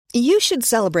You should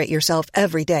celebrate yourself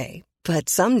every day, but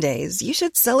some days you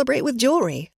should celebrate with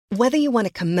jewelry. Whether you want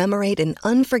to commemorate an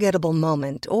unforgettable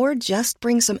moment or just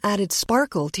bring some added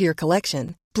sparkle to your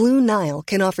collection, Blue Nile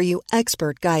can offer you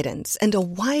expert guidance and a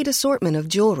wide assortment of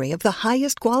jewelry of the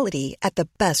highest quality at the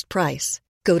best price.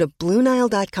 Go to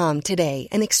BlueNile.com today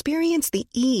and experience the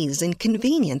ease and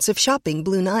convenience of shopping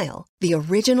Blue Nile, the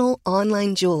original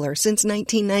online jeweler since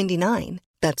 1999.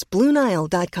 That's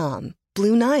BlueNile.com.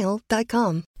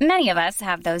 BlueNile.com. Many of us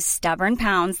have those stubborn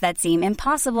pounds that seem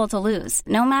impossible to lose,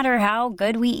 no matter how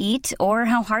good we eat or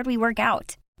how hard we work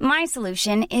out. My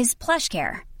solution is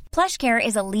PlushCare. PlushCare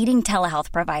is a leading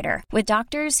telehealth provider with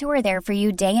doctors who are there for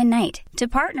you day and night to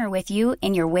partner with you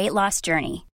in your weight loss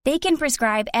journey. They can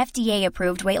prescribe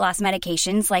FDA-approved weight loss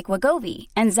medications like Wegovy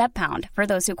and Zepbound for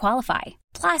those who qualify.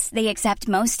 Plus, they accept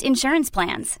most insurance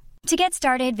plans. To get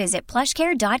started, visit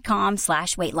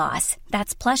plushcare.com/weightloss.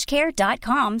 That's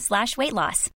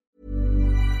plushcare.com/weightloss.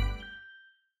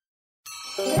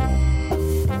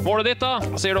 Målet ditt da,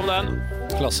 hva sier du om den?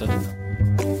 Klasse.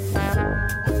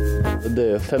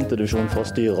 Det 5. divisjon fra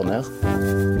styret ned.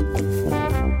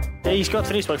 Jeg skulle hatt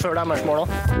frispark før deres mål da.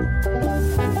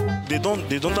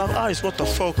 They don't have eyes, what the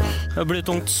fuck? Det blir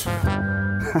tungt.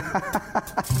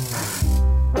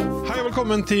 Hei og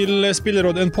velkommen til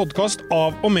Spilleråd, en podcast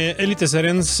av og med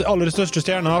Eliteseriens aller største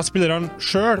stjerner, spilleren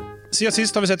selv. Siden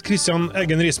sist har vi sett Christian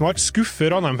Eggen Rismark skuffe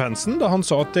Ranheim-fansen da han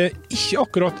sa at det ikke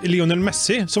akkurat er Lionel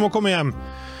Messi som må komme hjem.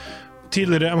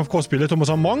 Tidligere MFK-spiller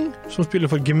Thomas Amang, som spiller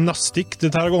for gymnastikk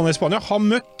det her gående i Spania, har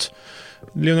møtt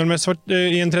Lionel Messi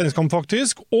i en treningskamp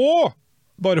faktisk, og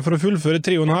bare for å fullføre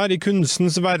trioen her, i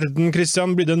kunstens verden,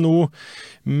 Christian, blir det nå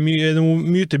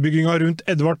mytebygginga rundt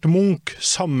Edvard Munch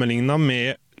sammenlignet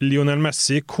med Lionel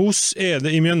Messi. Hvordan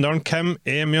det i Mjøndalen? Hvem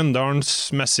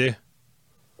Mjøndalens Messi?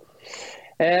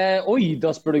 Oi,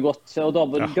 da spør du godt. Og da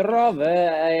må du grave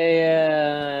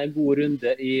en god runde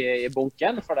i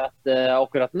bunken, for at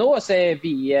akkurat nå så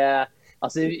vi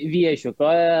vi ikke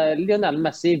noe Lionel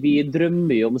Messi. Vi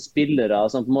drømmer jo om spillere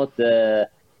som på en måte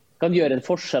kan gjøre en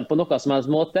forskjell på noe som helst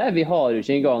måte. Vi har jo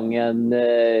ikke engang en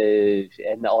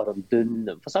Aron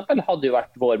Dunne, for eksempel, hadde jo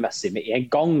vært vår Messi med en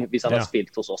gang hvis han hadde spilt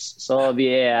hos oss. Så vi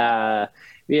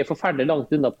forferdelig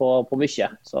langt unna på mye.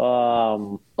 Så,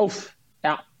 vi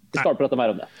skal prate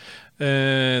mer om det.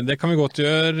 Det kan vi godt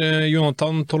gjøre.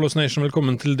 Jonathan Tollos Nation,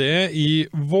 velkommen til det. I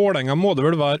Vålerenga må det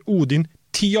vel være Odin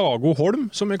Thiago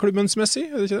Holm som klubbens Messi,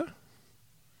 det ikke det?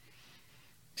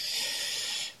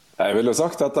 Jeg ville jo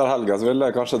sagt etter helga, så ville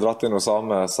jeg kanskje dratt inn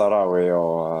Osame Sarawi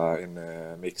og inn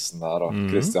i miksen der. Og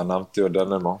Christian nevnte jo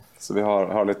denne nå, så vi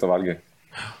har litt å velge.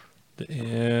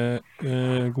 Det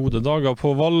gode dager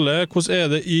på Valle. Hvordan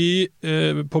det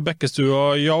på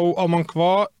Bekkestua? Jau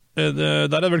Amankwa,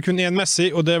 der vel kun en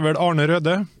Messi, og det vel Arne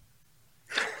Røde?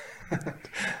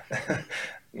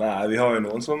 Nei, vi har jo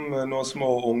noen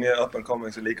små unge up and coming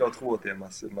som liker å tro at de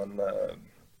Messi, men det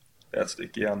et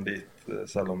stykke igjen dit,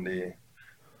 selv om de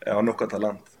har nok av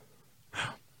talent.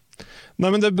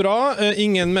 Nei, men det bra.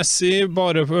 Ingen Messi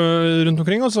bare rundt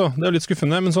omkring, altså. Det litt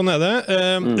skuffende, men sånn det.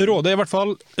 Rådet i hvert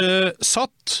fall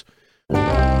satt.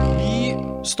 Vi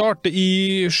starter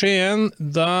i Skien,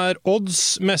 der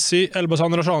odds Messi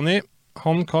Elbasan Rashani,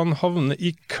 han kan havne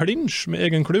i clinch med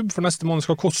egen klubb, for neste måned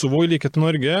skal Kosovo, i likhet med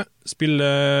Norge, spille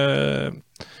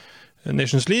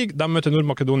Nations League. De møter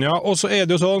Nord-Makedonia, og så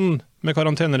det jo sånn med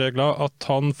karanteneregler at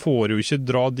han får jo ikke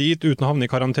dra dit uten å havne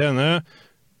i karantene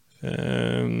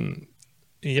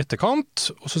i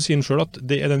etterkant, og så sier han selv at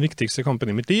det den viktigste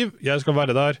kampen i mitt liv. Jeg skal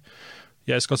være der.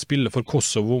 Jeg skal spille for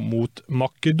Kosovo mot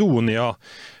Makedonia.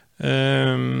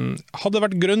 Hadde det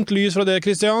vært grønt lys fra det,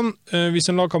 Christian, hvis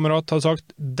en lagkamerat hadde sagt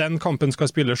den kampen skal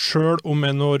jeg spille selv om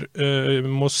jeg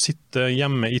må sitte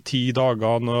hjemme i 10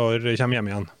 dager når jeg kommer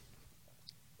hjem igjen?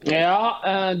 Ja,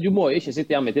 du må jo ikke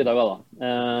sitte hjemme i 10 dager da.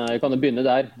 Jeg kan jo begynne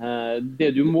der.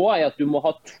 Det du må at du må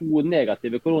ha 2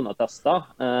 negative koronatester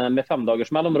med 5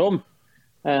 dagers mellomrom.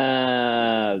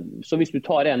 Så hvis du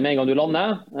tar en med en gang du lander,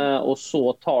 og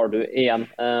så tar du en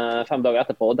 5 dager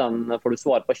etterpå, og den får du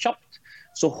svar på kjapt,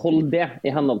 så hold det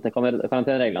i henhold til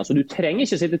karantenereglene. Så du trenger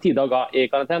ikke sitte 10 dager i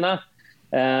karantene.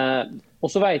 Og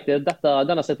så vet jeg at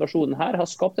denne situasjonen her har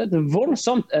skapt et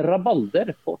voldsomt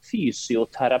rabalder på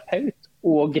fysioterapeut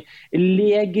og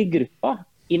legegruppa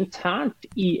internt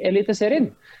i Eliteserien.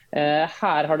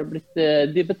 Her har det blitt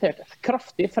debattert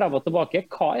kraftig frem og tilbake.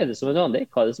 Hva det som nødvendig?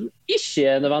 Hva det som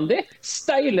ikke nødvendig?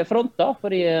 Steile fronter for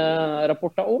de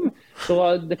rapporter om.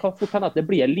 Så det kan fort hende at det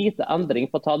blir en lite endring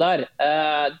på å ta der.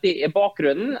 Det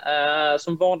bakgrunnen,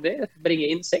 som vanlig, bringer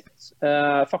innsikt,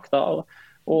 fakta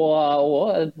og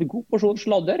en god porsjon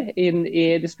sladder inn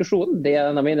i diskusjonen. Det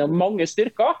en av mine mange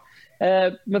styrker.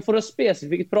 Men for å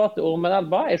spesifikt prate om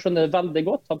Elba, jeg skjønner det veldig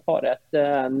godt. Han har et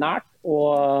nært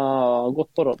og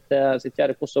godt forhold til sitt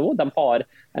kjære Kosovo. De har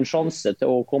en sjanse til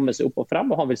å komme seg opp og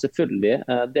frem, og han vil selvfølgelig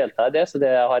delta i det. Så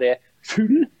det har jeg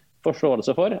full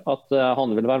forståelse for at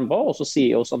han vil være med på. Og så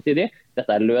sier jeg samtidig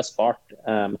dette er løsbart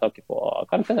med tanke på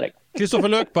karanteneregler. Kristoffer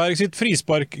Løkberg sitt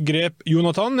frisparkgrep,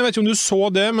 Jonathan. Jeg vet ikke om du så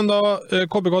det, men da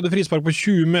KBK hadde frispark på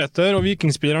 20 meter, og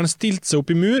vikingspilleren stilte seg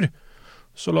opp i mur,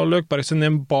 så la Løkberg seg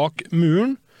ned bak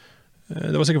muren.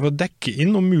 Det var sikkert for å dekke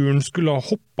inn, og muren skulle ha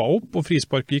hoppet opp, og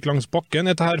frisparket gikk langs bakken.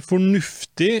 Er dette her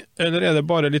fornuftig, eller er det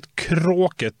bare litt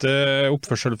kråkete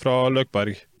oppførsel fra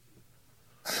Løkberg?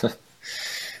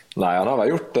 Nei, han har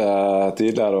vel gjort det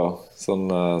tidligere, sånn,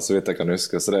 så vidt jeg kan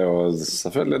huske. Så det er jo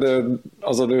selvfølgelig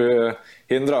altså du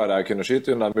hindrer deg å kunne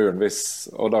skyte under muren,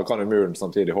 og da kan jo muren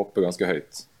samtidig hoppe ganske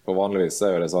høyt. På vanligvis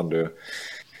er jo det sånn du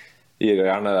gir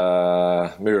gjerne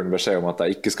muren beskjed om at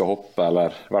de ikke skal hoppe,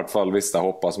 eller i hvert fall hvis de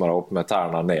hopper, så må de hoppe med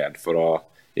tærne ned for å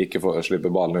ikke få slippe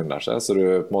ballen under seg. Så du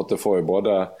på en måte får jo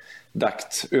både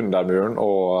dekt under muren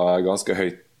og ganske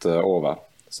høyt over.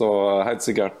 Så helt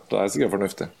sikkert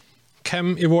fornuftig.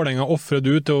 Hvem i Vålerenga offrer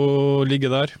du til å ligge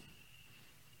der?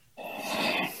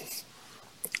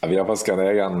 Vi har faktisk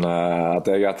et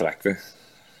eget trekk, vi.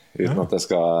 Uten at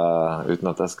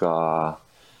jeg skal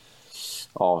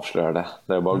avsløre det.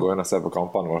 Det er bare å gå inn og se på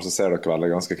kampene våre, så ser dere vel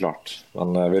det ganske klart.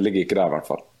 Men vi ligger ikke der i hvert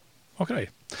fall. Ok.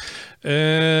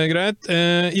 Greit.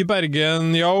 I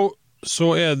Bergen,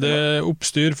 så er det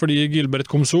oppstyr fordi Gilbert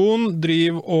Komson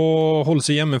driver og holder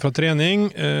seg hjemme fra trening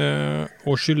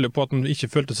og skylder på at han ikke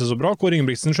følte seg så bra. Kåre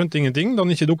Ingebrigtsen skjønte ingenting da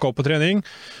han ikke dukket opp på trening.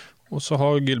 Og så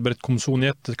har Gilbert Komson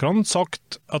i etterkant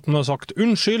sagt at han har sagt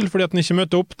unnskyld fordi at han ikke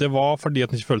møtte opp. Det var fordi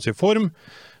at han ikke følte seg i form.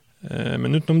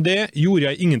 Men utenom det gjorde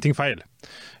jeg ingenting feil.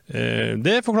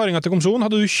 Det er forklaringen til Komson.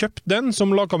 Hadde du kjøpt den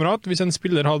som lagkamerat hvis en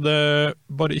spiller hadde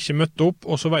bare ikke møtt opp,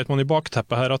 og så vet man i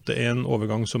bakteppet her at det er en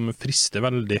overgang som frister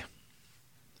veldig?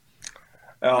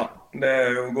 Ja, det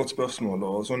er jo et godt spørsmål,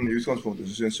 og sånn i utgangspunktet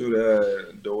så synes jeg det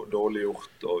er dårlig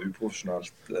gjort og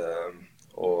uprofesjonelt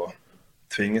å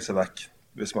tvinge seg vekk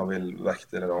hvis man vil vekk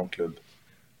til en annen klubb.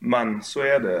 Men så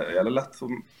er det lett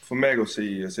for meg å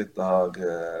sitte her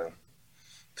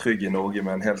trygg i Norge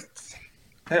med en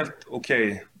helt ok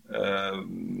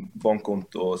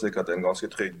bankkonto og sikkert en ganske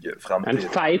trygg fremtid.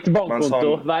 En feit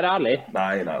bankkonto, vær ærlig.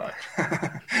 Nei.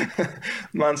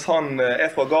 Mens han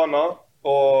er fra Ghana,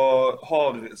 og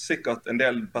har sikkert en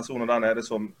del personer der nede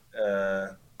som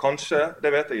kanskje,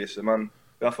 det vet jeg ikke, men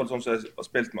i hvert fall sånn som jeg har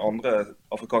spilt med andre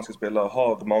afrikanske spillere,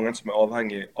 har mange som er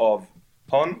avhengig av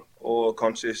han, og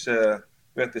kanskje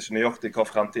vet ikke nøyaktig hva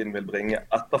fremtiden vil bringe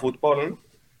etter fotballen.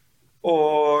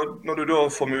 Og når du da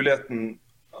får muligheten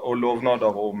og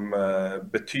lovnader om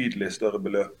betydelig større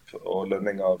beløp og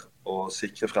lønninger og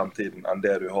sikre fremtiden enn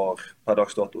det du har per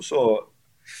dags dato, så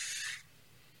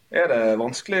er det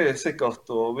vanskelig sikkert,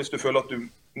 og hvis du føler at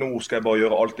nå skal jeg bare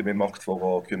gjøre alt i min makt for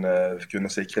å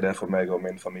kunne sikre det for meg og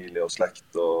min familie og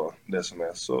slekt og det som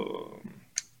er, så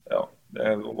ja, det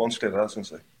er vanskelig det her,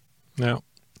 synes jeg. Ja.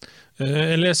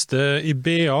 Jeg leste i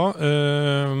BA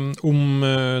om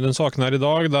den saken her i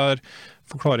dag, der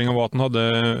forklaringen var at han hadde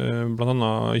blant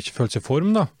annet ikke følt seg i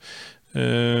form da.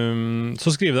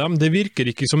 Så skriver de, det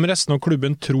virker ikke som resten av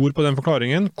klubben tror på den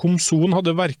forklaringen. Komson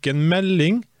hadde hverken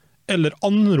melding eller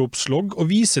anropslogg å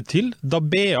vise til da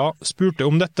BA spurte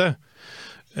om dette.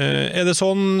 Er det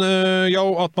sånn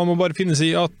at man må bare finne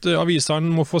seg i at aviseren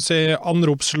må få se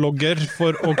anropslogger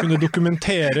for å kunne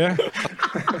dokumentere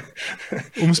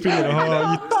om spillere har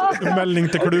gitt melding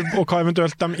til klubb og hva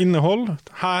eventuelt de inneholder?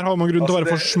 Her har man grunn til å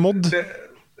være for smådd.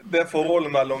 Det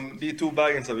forholdet mellom de to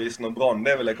Bergensavisene og Brann,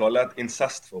 det vil jeg kalle et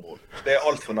incestforhold. Det er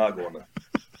alt for nærgående.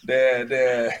 Det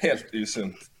er helt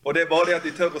usunt. Og det er bare det at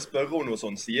de tør å spørre om noe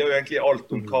sånt, sier jo egentlig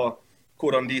alt om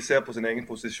hvordan de ser på sin egen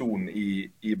posisjon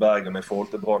i Bergen i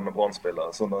forhold til Brann og Brannspillere.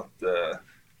 Sånn at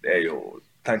det er jo,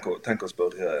 tenk å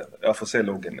spørre, ja, få se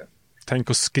loggen din.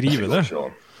 Tenk å skrive det?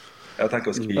 Jeg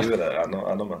tenker å skrive det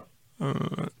enda mer.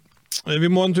 Vi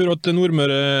må en tur til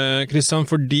Nordmøre, Kristian,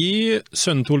 fordi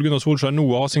sønnen til Gunnar Solskjær nå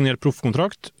har signert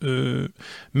proffkontrakt.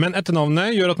 Men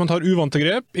etternavnet gjør at man tar uvante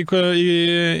grep i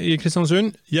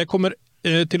Kristiansund. Jeg kommer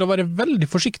til å være veldig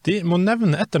forsiktig med å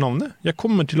nevne etternavnet. Jeg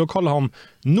kommer til å kalle ham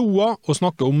Noah og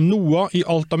snakke om Noah i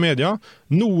alt av media.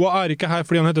 Noah er ikke her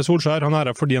fordi han heter Solskjær, han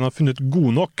er her fordi han har funnet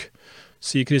god nok,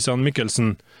 sier Christian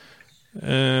Mikkelsen.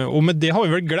 Og med det har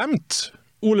vi vel glemt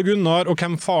Ole Gunnar og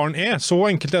hvem faren er. Så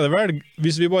enkelt er det vel,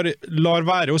 hvis vi bare lar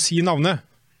være å si navnet.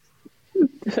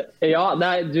 Ja,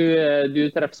 nei, du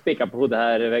treffer spiker på hodet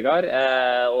her, Vegard.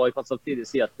 Og jeg kan samtidig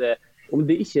si at om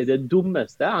det ikke er det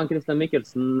dummeste han Christian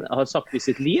Mikkelsen har sagt i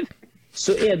sitt liv,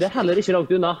 så det heller ikke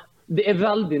langt unna. Det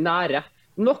veldig nære.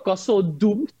 Noe så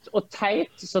dumt og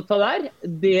teit som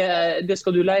det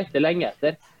skal du lete lenge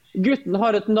etter. Gutten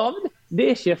har et navn.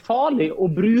 Det ikke farlig å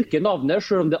bruke navnet,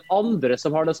 selv om det andre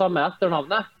som har det samme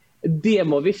etternavnet. Det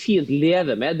må vi fint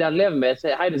leve med. Det han lever med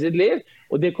hele sitt liv,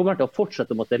 og det kommer til å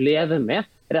fortsette å måtte leve med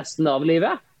resten av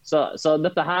livet. Så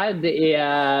dette her, det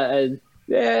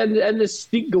en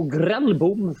stygg og grell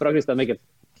bom fra Christian Mikkelsen.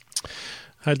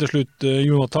 Helt til slutt,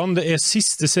 Jonathan. Det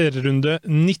siste serierunde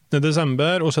 19.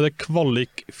 desember, og så det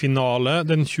kvalikfinale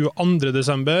den 22.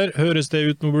 desember. Høres det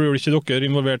ut, nå blir ikke dere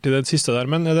involvert i det siste der,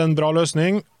 men det en bra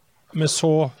løsning med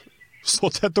så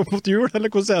tett opp mot jul,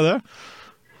 eller hvordan det?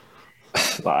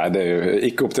 Nei, det jo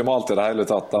ikke optimalt i det hele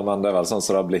tatt, men det vel sånn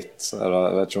som det har blitt. Jeg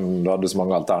vet ikke om du hadde så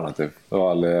mange alternativ. Det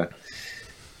var veldig...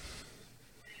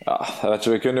 Ja, jeg vet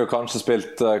ikke, vi kunne jo kanskje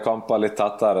spilt kamper litt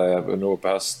tettere nå på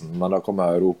høsten, men da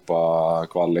kommer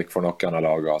Europa-kvalik for noen av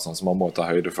lagene, sånn, så man må ta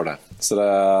høyde for det. Så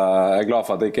jeg glad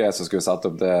for at det ikke som skulle sette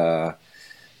opp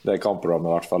det kampprogrammet,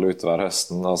 i hvert fall utover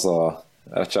høsten. Altså,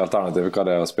 jeg ikke alternativ hva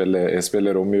det å spille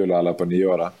i romjula eller på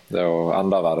nyåret. Det jo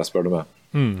enda verre, spør du meg.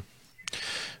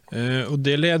 Og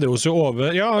det leder oss jo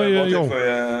over. Ja,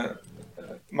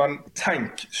 men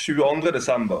tenk 22.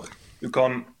 desember. Du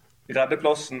kan redde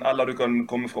plassen, eller du kan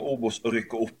komme fra Obos og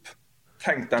rykke opp.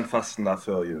 Tenk den festen der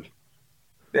før jul.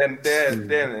 Det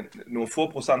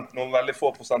noen veldig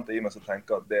få prosenter i meg som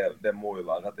tenker at det må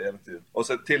jo være et eventyr. Og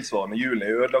så tilsvarende, julen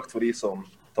ødelagt for de som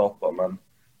taper, men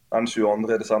den 22.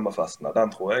 desemberfesten,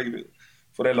 den tror jeg,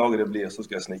 for det laget det blir, så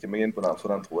skal jeg snike meg inn på den, for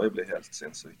den tror jeg blir helt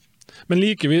sinnssyk. Men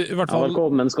liker vi i hvert fall...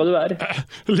 Velkommen skal du være.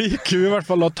 Liker vi i hvert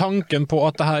fall tanken på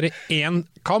at det her én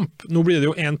kamp. Nå blir det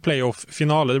jo en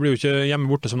playoff-finale, det blir jo ikke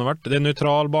hjemme borte som det har vært. Det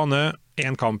nøytral bane,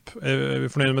 én kamp. Vi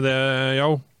fornøyd med det,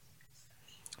 Jau?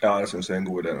 Ja, jeg synes det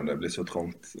en god idé når det blir så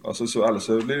trangt. Altså,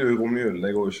 ellers så blir det jo romjulen,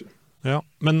 det går jo ikke. Ja,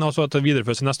 men altså at det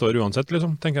videreføres neste år uansett,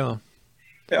 liksom, tenker jeg da.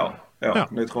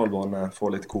 Ja. Nøytral bane,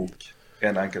 få litt kok,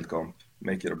 en enkelt kamp.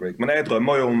 Make it or break. Men jeg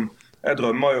drømmer jo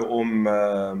om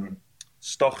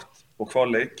Start på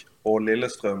kvalik og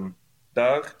Lillestrøm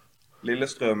der.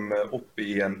 Lillestrøm opp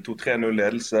i en 2-3-0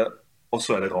 ledelse, og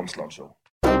så det Ramsland-show.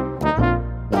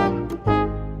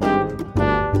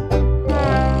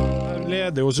 Her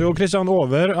leder oss jo Kristian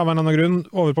over, av en annen grunn,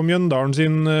 over på Mjøndalen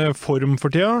sin form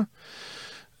for tida.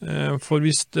 For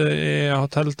hvis jeg har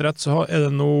telt rett, så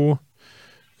det nå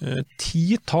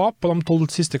 10 tap på de 12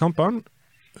 siste kampene.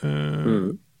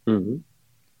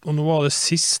 Og nå var det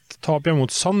sist tap hjemme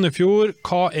mot Sandefjord.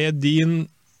 Hva din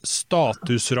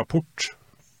statusrapport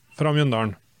fra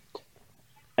Mjøndalen?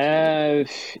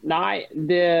 Nei,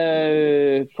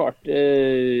 det klart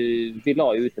vi la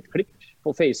jo ut et klipp på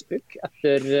Facebook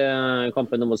etter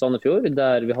kampen mot Sandefjord,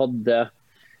 der vi hadde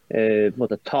på en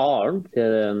måte talen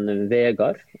til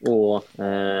Vegard og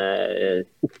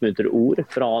oppmuntre ord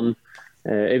fra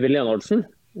Øyvind Leonardsen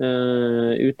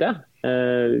ute.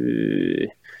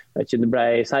 Jeg vet ikke, det ble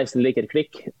 16 liker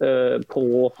klikk på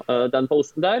den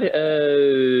posten der.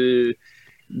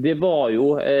 Det var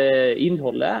jo,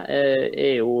 innholdet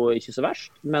jo ikke så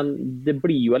verst, men det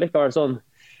blir jo likevel sånn,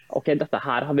 ok, dette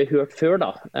her har vi hørt før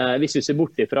da. Hvis vi ser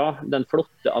bort ifra den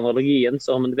flotte analogien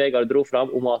som Vegard dro fram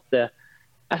om at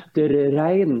etter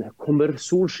regn kommer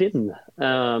solskinn,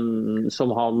 som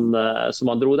han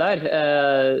dro der,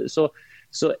 så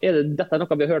dette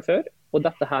noe vi har hørt før, og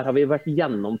dette her har vi vært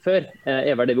gjennom før,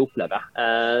 vel det vi opplever.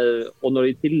 Og når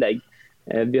i tillegg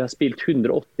vi har spilt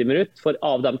 180 minutter, for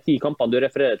av de 10 kampene du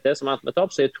refererer til som endte med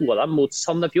tap, så 2 av dem mot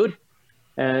Sandefjord.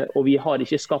 Og vi har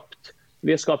skapt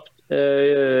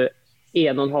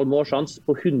 1,5 målsjans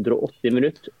på 180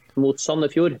 minutter mot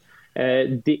Sandefjord.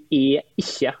 Det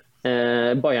ikke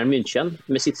Bayern München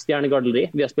med sitt stjernegalleri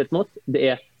vi har spilt mot,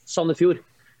 det Sandefjord.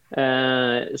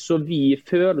 Så vi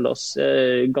føler oss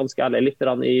ganske ærlig litt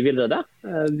i villrede.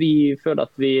 Vi føler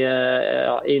at vi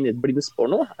inne i et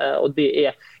blindspår nå, og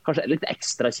det kanskje litt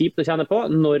ekstra kjipt å kjenne på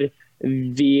når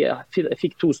vi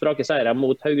fikk 2 strake seire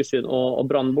mot Haugesund og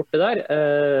Brann borte der,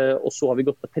 og så har vi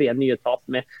gått på 3 nye tap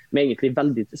med egentlig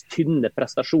veldig tynne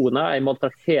prestasjoner, en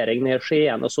maltraktering ned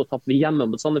Skien, og så tappet vi hjemme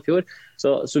mot Sandefjord,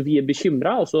 så vi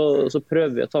bekymret, og så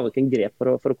prøver vi å ta noen grep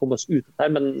for å komme oss ut av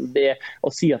det, men det å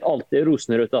si at alt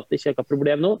rosenrødt, at det ikke noe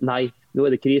problem nå, nei, nå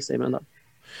det krise, jeg mener.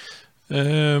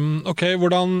 Ok,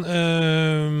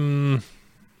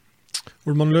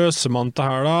 hvordan løser man det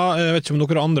her da? Jeg vet ikke om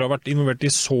dere andre har vært involvert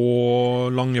i så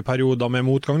lange perioder med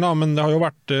motgang da, men det har jo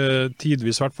vært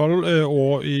tidvis i hvert fall,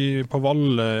 og på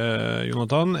Valle,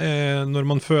 Jonathan, når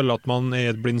man føler at man i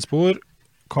et blindspor,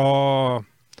 hva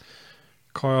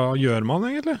gjør man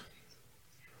egentlig?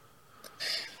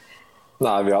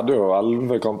 Nei, vi hadde jo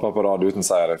 11 kamper på rad uten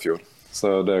seier i fjor.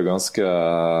 Så det er ganske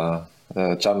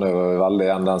jeg kjenner jo veldig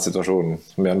igjen den situasjonen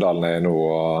Mjøndalen er i nå,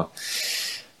 og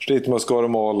sliter med å skåre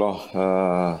mål. Og,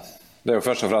 det er jo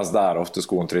først og fremst der ofte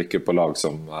skoen trykker på lag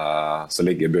som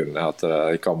ligger i bunnen, at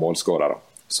de ikke har målskårere.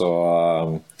 Så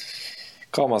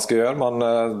hva man skal gjøre, man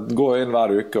går inn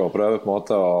hver uke og prøver på en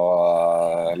måte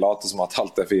å late som at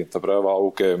alt er fint, og prøver å ha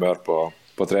ok humør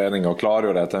på trening, og klarer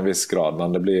jo det til en viss grad,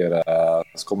 men det blir,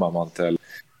 så kommer man til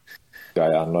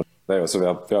igjen. Og det er jo så vi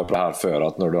har prøvd her før,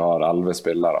 at når du har 11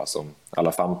 spillere,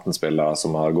 eller 15 spillere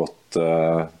som har gått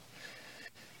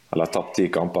eller tapt 10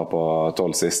 kamper på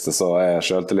 12 siste, så er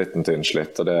selvtilliten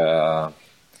tynnslitt, og det er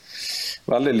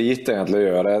veldig lite egentlig å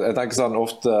gjøre. Jeg tenker sånn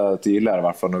ofte tidligere, i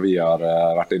hvert fall når vi har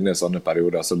vært inne i sånne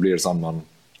perioder, så blir det sånn man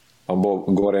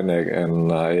går inn i en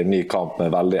ny kamp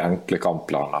med veldig enkle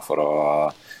kampplaner for å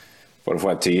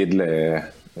få en tydelig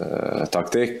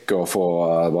taktikk og få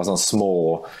bare sånne små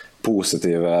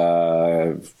positive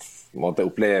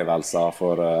opplevelser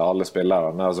for alle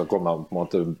spillerne, og så kommer man på en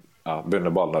måte begynner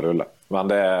ballen å rulle. Men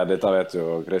dette vet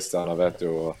jo Kristian, og vet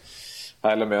jo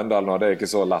hele Mjøndalen, og det er ikke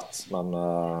så lett, men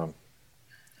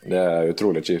det er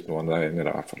utrolig kjipt når man er inne i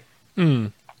det i hvert fall.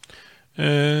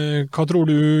 Hva tror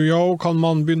du, kan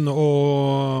man begynne å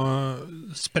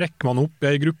sprekke man opp i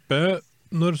en gruppe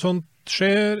når sånt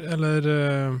skjer, eller?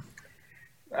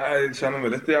 Jeg kjenner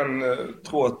meg litt igjen,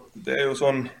 tror at det er jo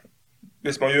sånn,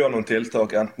 hvis man gjør noen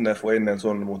tiltak, enten det får inn en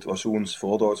sånn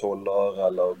motivasjonsforedragsholder,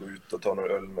 eller gå ut og ta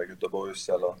noen øl med gutta boys,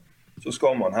 så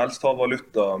skal man helst ha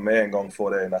valuta med en gang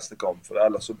for det i neste kamp, for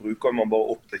ellers så bruker man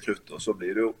bare opp det kruttet, og så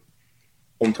blir det jo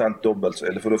omtrent dobbelt så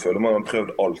ille, for da føler man har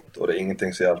prøvd alt, og det er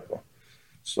ingenting som hjelper.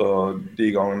 Så de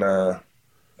gangene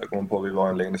jeg kommer på vi var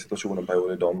i en lignende situasjon en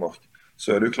periode i Danmark,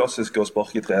 så er det jo klassisk å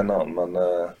sparke treneren,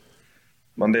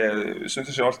 men det synes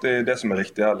jeg ikke alltid det som er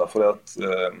riktig heller, for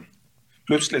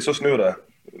plutselig så snur det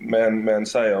med en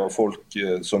seier, og folk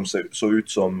som så ut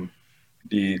som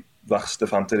de verste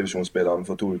femtedivisjonsspillerne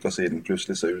for 2 uker siden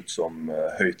plutselig ser ut som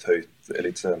høyt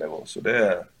eliteserienivå. Så det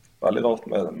er veldig rart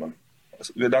med det, men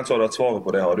den som hadde hatt svaret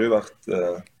på det hadde jo vært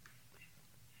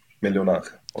millionær.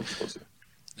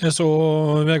 Jeg så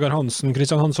Vegard Hansen,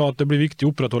 Kristian, han sa at det blir viktig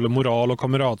å opprettholde moral og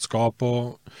kameratskap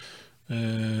og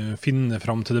finne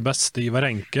fram til det beste i hver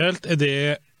enkelt. Er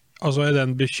det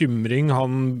en bekymring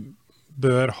han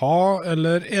bør ha,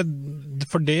 eller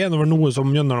for det er vel noe som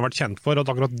Mjøndalen har vært kjent for, at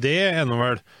akkurat det er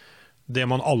vel det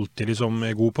man alltid liksom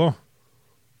er god på?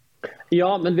 Ja,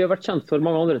 men vi har vært kjent for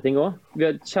mange andre ting også. Vi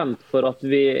har vært kjent for at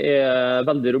vi er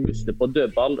veldig robuste på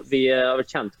dødball. Vi har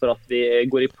vært kjent for at vi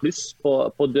går i pluss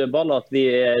på dødball, at vi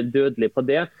er dødelige på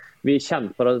det. Vi er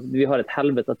kjent for at vi har et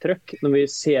helvete trøkk. Når vi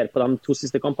ser på de 2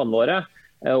 siste kampene våre,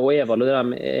 og evaluerer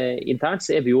dem internt,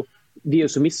 så er vi er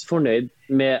jo så misfornøyd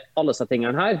med alle disse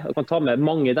tingene her. Jeg kan ta med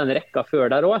mange i den rekka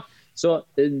før der også. Så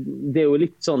det er jo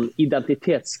litt sånn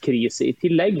identitetskrise i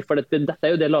tillegg, for dette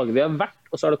er jo det laget vi har vært,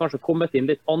 og så har det kanskje kommet inn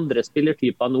litt andre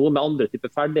spillertyper nå, med andre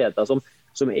typer ferdigheter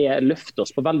som er løftet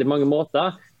oss på veldig mange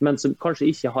måter, men som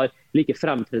kanskje ikke har like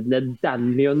fremtredende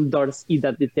den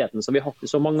Mjøndals-identiteten som vi har hatt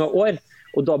i så mange år.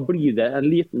 Og da blir det en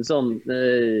liten sånn,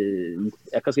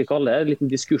 hva skal jeg kalle det, en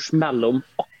liten diskurs mellom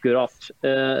akkurat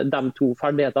de 2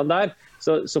 ferdighetene der.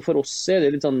 Så for oss er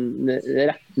det litt sånn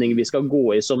retning vi skal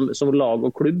gå i som lag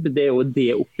og klubb. Det er jo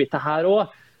det oppi til her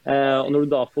også. Og når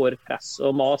du da får press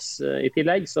og mas i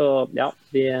tillegg, så ja,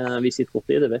 vi sitter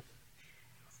godt i det.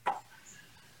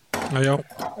 Ja.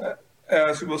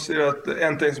 Jeg skulle bare si at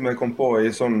en ting som jeg kom på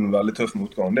i sånn veldig tøff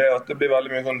motgang, det er at det blir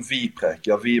veldig mye sånn vi-prek.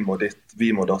 Ja, vi må ditt,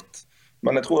 vi må datt.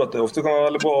 Men jeg tror at det ofte kan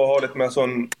være veldig bra å ha litt mer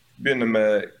sånn, begynne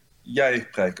med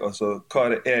jeg-prek, altså hva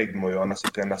er det jeg må gjøre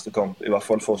neste kamp, i hvert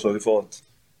fall for å sørge for at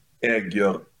jeg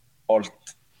gjør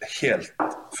alt helt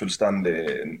fullstendig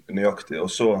nøyaktig.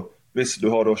 Og så, hvis du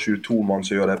har da 22 mann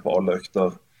som gjør det på alle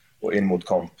økter og inn mot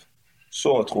kamp,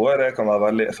 så tror jeg det kan være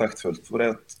veldig effektfullt. For det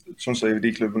at, sånn som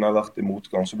de klubbene har vært i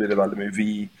motgang, så blir det veldig mye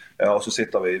vi, og så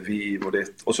sitter vi og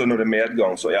ditt. Og så når det er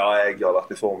medgang, så ja, jeg har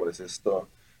vært i form av det siste.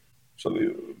 Så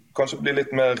vi kanskje blir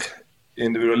litt mer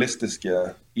individualistiske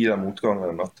i den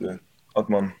motgangen, at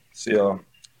man sier,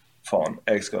 faen,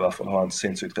 jeg skal i hvert fall ha en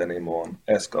sinnssyk trening i morgen.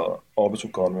 Jeg skal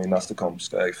arbeidsoppgaven i neste kamp,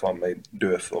 skal jeg faen meg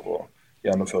dø for å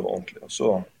gjennomføre ordentlig. Og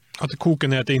så... At det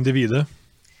koker ned til individet?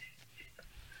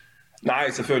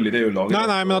 Nei, selvfølgelig, det er jo laget.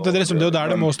 Nei, men at det er jo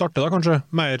der det må starte da, kanskje,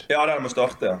 mer? Ja, der det må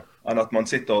starte, enn at man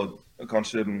sitter og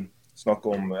kanskje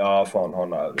snakker om, ja, faen,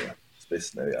 han er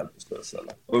spissen er jo hjelpeløs,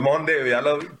 eller? Og man, det er jo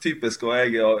jævla typisk, og jeg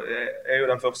er jo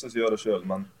den første som gjør det selv,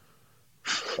 men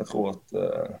jeg tror at...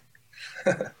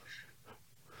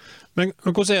 Men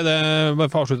hvordan er det,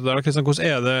 bare for å avslutte der, Kristian, hvordan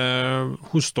er det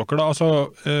hos dere da? Altså,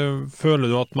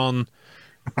 føler du at man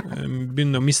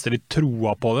begynner å miste litt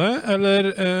troa på det,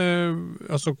 eller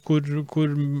altså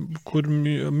hvor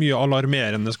mye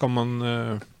alarmerende skal man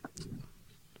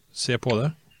se på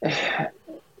det?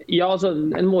 Ja, altså,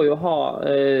 en må jo ha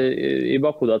i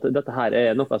bakhodet at dette her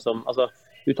noe som, altså,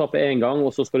 du taper en gang,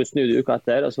 og så skal du snu det uka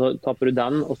etter, og så taper du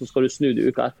den, og så skal du snu det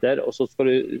uka etter, og så skal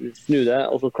du snu det,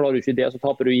 og så klarer du ikke det, og så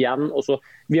taper du igjen, og så,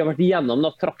 vi har vært gjennom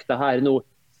trakta her nå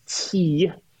 10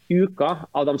 uker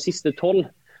av de siste 12,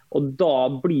 og da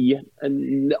blir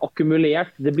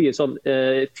akkumulert, det blir sånn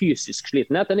fysisk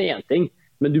slitenhet, det en ting,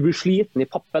 men du blir sliten i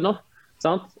pappen også,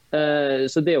 sant?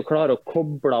 Så det å klare å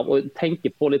koble av og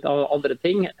tenke på litt andre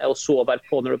ting, og så være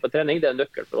på når du er på trening, det en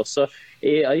nøkkel for oss. Så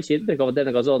jeg har ikke inntrykk av at det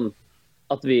noe sånn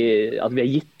at vi har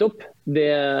gitt opp,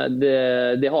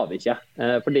 det har vi ikke.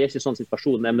 For det ikke sånn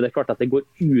situasjonen men det klart at det går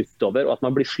utover, og at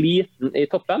man blir sliten i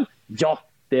toppen, ja,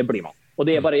 det blir man. Og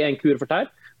det bare en kur for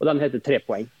tær, og den heter 3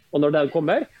 poeng. Og når den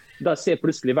kommer, da ser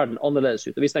plutselig verden annerledes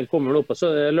ut. Og hvis den kommer nå på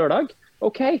lørdag,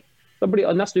 ok, da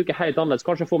blir neste uke helt annerledes.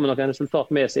 Kanskje får man noen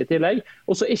resultat med seg i tillegg.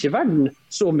 Og så ikke verden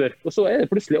så mørk. Og så det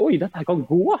plutselig, oi, dette kan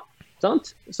gå.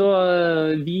 Sant? Så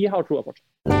vi har troa på det.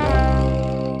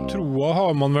 Troa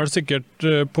har man vel sikkert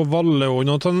på Valle og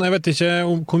noe. Jeg vet ikke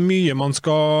om hvor mye man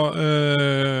skal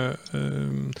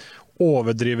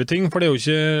overdrive ting, for det jo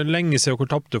ikke lenge siden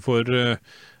dere tapte for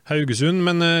Haugesund,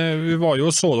 men vi var jo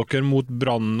og så dere mot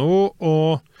Brann nå,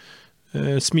 og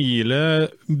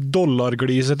smilet,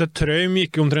 dollargliset til Trøim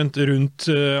gikk omtrent rundt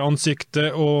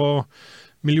ansiktet, og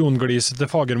milliongliset til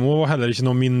Fagermo var heller ikke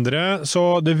noe mindre,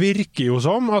 så det virker jo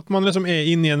som at man liksom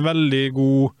inne i en veldig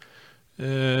god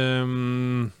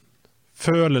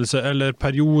følelse eller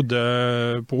periode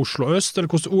på Oslo Øst,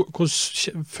 eller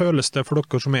hvordan føles det for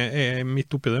dere som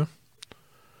midt oppi det?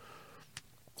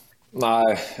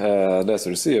 Nei, det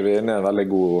som du sier, vi inne i en veldig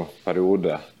god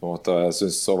periode. På en måte, jeg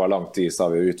synes over lang tid så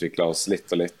har vi utviklet oss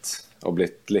litt, og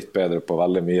blitt litt bedre på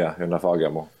veldig mye under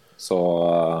Fagermo. Så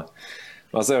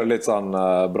man ser jo litt sånn,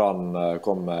 Brann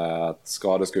kom med et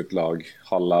skadeskutt lag,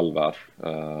 halv 11,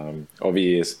 og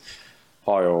vi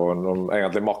har jo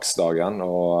egentlig maksdagen,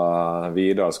 og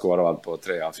Vidar skårer vel på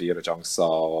 3 av 4 sjanser,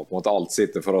 og på en måte alt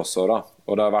sitter for oss også da.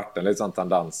 Og det har vært en litt sånn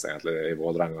tendens egentlig i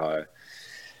Vålerenga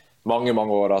mange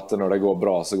år at når det går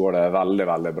bra, så går det veldig,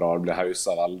 veldig bra. Det blir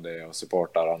hauset veldig, og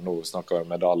supportere. Nå snakker vi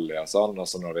om medaljer og sånn, og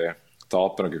så når vi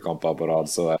taper noen kamper på rad,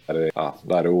 så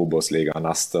det Obos-liga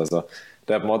neste. Så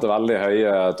det på en måte veldig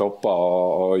høye topper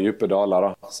og dype daler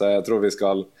da. Så jeg tror vi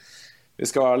skal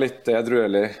være litt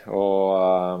edruelige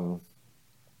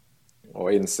og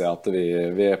innse at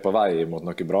vi på vei mot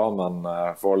noe bra, men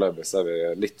foreløpig så vi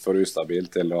litt for ustabil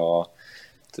til å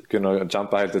kunne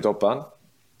kjempe helt i toppen.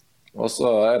 Og så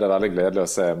det veldig gledelig å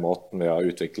se måten vi har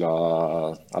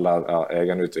utviklet, eller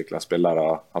egenutviklet spillere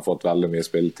har fått veldig mye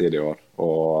spilletid i år,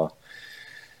 og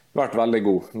vært veldig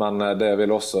god. Men det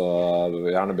vil også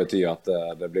gjerne bety at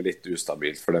det blir litt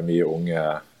ustabilt, for det mye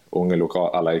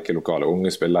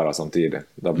unge spillere samtidig.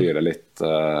 Da blir det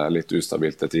litt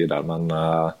ustabilt til tider, men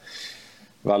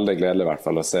veldig gledelig i hvert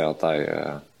fall å se at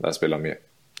de spiller mye.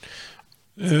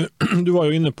 Du var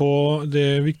jo inne på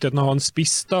det viktigheten av å ha en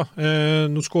spiss da.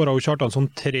 Nå skåret jo Kjartansson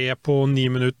 3 på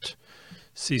 9 minutter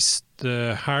sist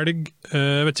helg.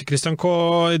 Jeg vet ikke, Kristian,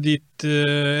 hva ditt?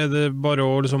 Det bare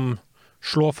å liksom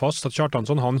slå fast at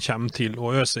Kjartansson han kommer til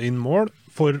å øse inn mål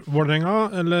for Vålerenga,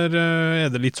 eller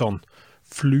det litt sånn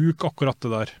fluk akkurat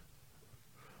det der?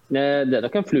 Det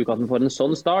nok en fluk at den får en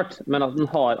sånn start, men at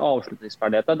den har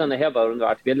avslutningsferdigheter. Den hevet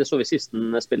under hvert tvil. Det så vi sist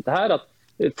den spilte her, at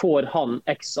får han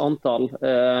x antall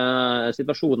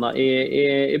situasjoner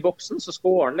i boksen, så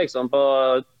skårer han liksom på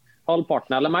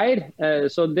halvparten eller mer.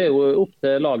 Så det jo opp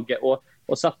til laget å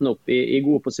sette den opp i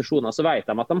gode posisjoner. Så vet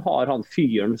de at de har han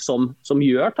fyren som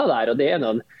gjør det der. Og det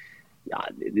noen, ja,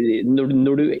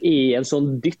 når du en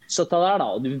sånn dytt så ta der da,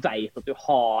 og du vet at du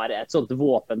har et sånt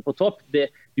våpen på topp,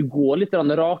 du går litt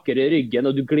rakere i ryggen,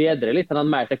 og du gleder deg litt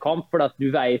mer til kamp, for at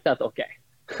du vet at ok,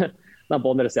 den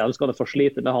på andre siden skal du få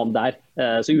slite med han der.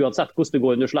 Så uansett hvordan det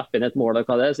går når du slipper inn et mål,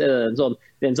 så det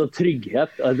en sånn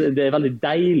trygghet. Det veldig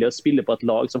deilig å spille på et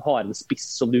lag som har en spiss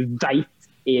som du vet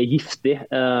giftig,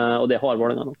 og det har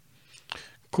Vålerenga nå.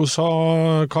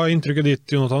 Hva inntrykket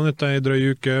ditt, Jonathan, etter en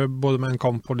drøy uke, både med en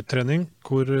kamp og litt trening?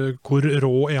 Hvor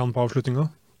rå han på avslutninga?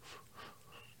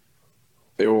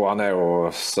 Jo, han jo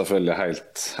selvfølgelig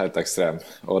helt ekstrem.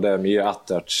 Og det mye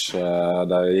ettouch.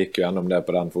 De gikk jo gjennom det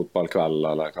på den fotballkvelden,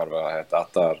 eller hva det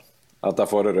heter, etter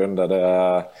forrige runde. Det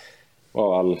var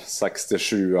vel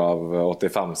 67 av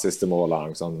 85 siste mål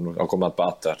som har kommet på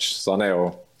ettouch. Så han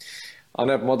på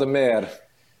en måte mer,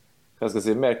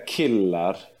 mer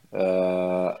killer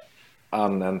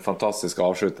enn en fantastisk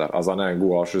avslutter. Altså han en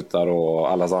god avslutter,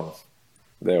 eller sånn.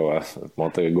 Det jo på en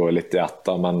måte går litt i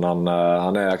etter, men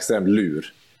han ekstremt lur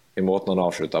i måten han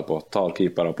avslutter på. Tar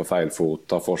keepere på feil fot,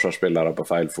 tar forsvarsspillere på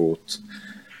feil fot.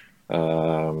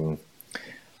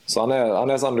 Så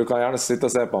han sånn, du kan gjerne sitte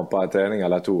og se på han på en trening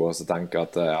eller to, og så tenke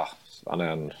at ja, han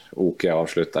en ok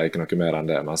avslutter, ikke noe mer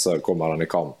enn det, men så kommer han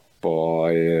i kamp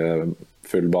og i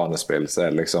fullbanespill, så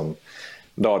det liksom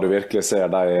da du virkelig ser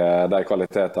de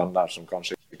kvalitetene der som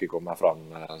kanskje ikke kommer fram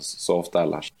så ofte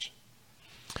ellers.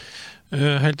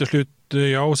 Helt til slutt,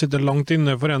 ja, å sitte langt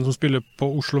inne for en som spiller på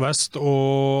Oslo Vest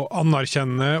og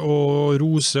anerkjenne og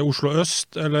rose Oslo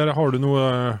Øst, eller har du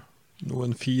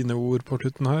noen fine ord på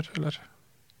slutten her, eller?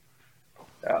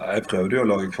 Ja, jeg prøvde jo å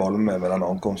lage kvalme med den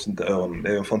ankomsten til Ørn.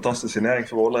 Det jo en fantastisk signering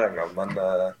for Vålerenga, men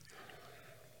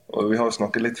og vi har jo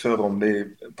snakket litt før om de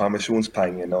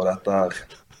permisjonspengene og dette her.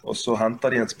 Og så henter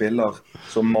de en spiller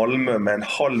som Malmö med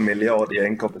 500 milliarder i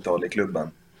egenkapital i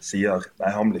klubben sier,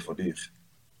 nei, han blir for dyr.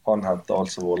 Han henter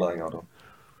altså Vålerenga da.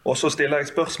 Og så stiller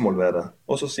jeg spørsmål ved det.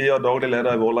 Og så sier daglig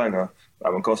leder i Vålerenga, nei,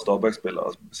 men hva Stabæk-spiller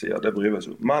sier, det bryr vi oss.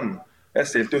 Men jeg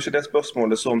stilte jo ikke det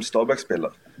spørsmålet som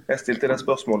Stabæk-spiller. Jeg stilte det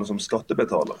spørsmålet som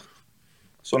skattebetaler.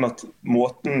 Sånn at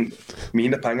måten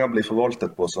mine penger blir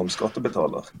forvaltet på som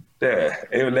skattebetaler, det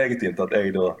jo legitimt at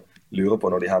jeg da lurer på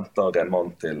når de henter en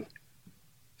mann til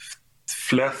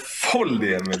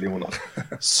flerfoldige millioner.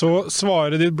 Så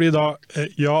svaret ditt blir da,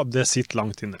 ja, det sitter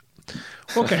langt inne.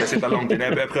 Okay. Det sitter langt inne.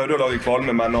 Jeg prøvde å lage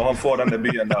kvalme, men når han får den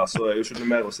debuten der, så jo ikke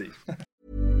noe mer å si.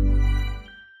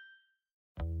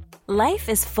 Life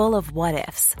is full of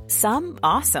what-ifs. Some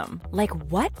awesome, like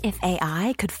what if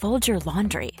AI could fold your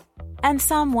laundry? And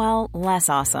some, well, less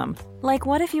awesome, like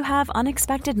what if you have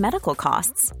unexpected medical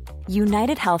costs?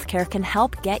 United Healthcare can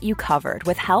help get you covered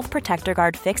with Health Protector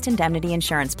Guard fixed indemnity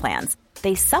insurance plans.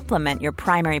 They supplement your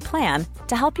primary plan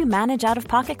to help you manage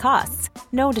out-of-pocket costs.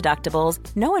 No deductibles,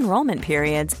 no enrollment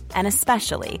periods, and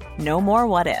especially no more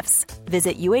what-ifs.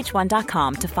 Visit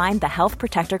uh1.com to find the Health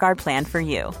Protector Guard plan for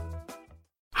you.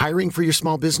 Hiring for your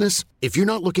small business? If you're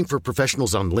not looking for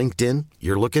professionals on LinkedIn,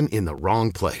 you're looking in the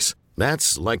wrong place.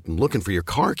 That's like looking for your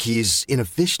car keys in a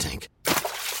fish tank.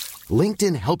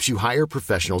 LinkedIn helps you hire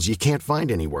professionals you can't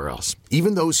find anywhere else,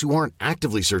 even those who aren't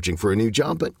actively searching for a new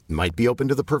job but might be open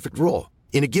to the perfect role.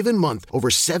 In a given month, over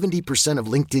 70% of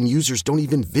LinkedIn users don't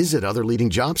even visit other leading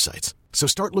job sites. So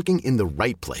start looking in the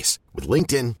right place. With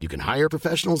LinkedIn, you can hire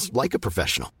professionals like a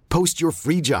professional. Post your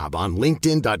free job on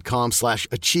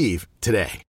linkedin.com/achieve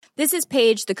today. This is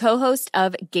Paige, the co-host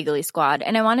of Giggly Squad,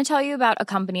 and I want to tell you about a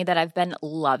company that I've been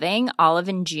loving,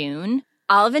 Olive & June.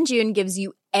 Olive & June gives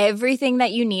you everything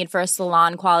that you need for a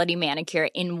salon-quality manicure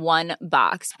in one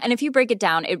box. And if you break it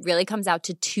down, it really comes out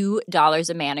to $2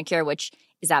 a manicure, which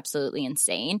is absolutely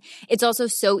insane. It's also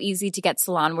so easy to get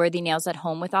salon-worthy nails at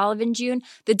home with Olive & June.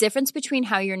 The difference between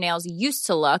how your nails used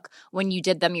to look when you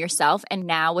did them yourself and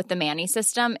now with the Mani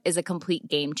system is a complete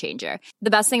game changer.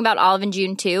 The best thing about Olive &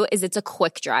 June, too, is it's a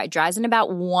quick dry. Dries in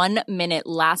about 1 minute,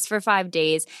 lasts for 5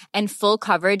 days, and full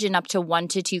coverage in up to 1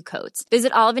 to 2 coats.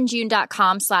 Visit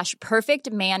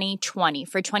oliveandjune.com/perfectmani20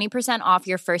 for 20% off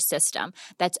your first system.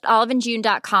 That's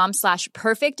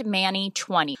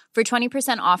oliveandjune.com/perfectmani20 for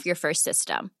 20% off your first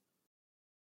system.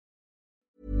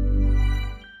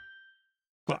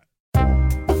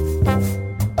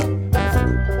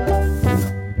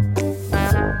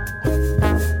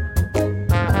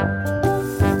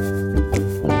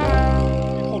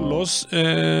 Oss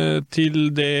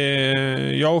til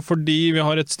det, ja, fordi vi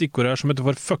har et stikkord her som heter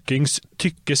for fuckings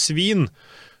tykke svin.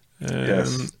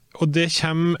 Yes. Og det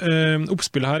kommer,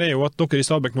 oppspillet her jo at dere i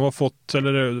Stabæk nå har fått,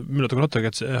 eller mulig at dere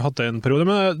har hatt en periode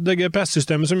med det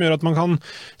GPS-systemet som gjør at man kan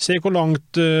se hvor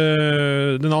langt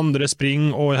den andre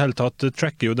springer, og i hele tatt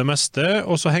tracker jo det meste,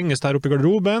 og så henges det her opp i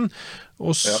garderoben,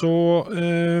 og så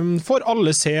får alle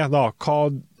se da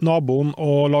hva naboen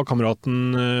og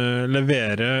lagkameraten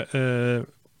leverer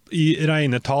i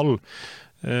rene tall.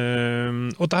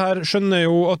 Og det her skjønner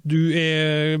jeg jo at du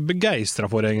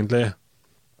begeistret for, egentlig.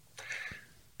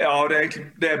 Ja,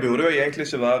 det burde jo egentlig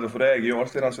ikke være, for det er jo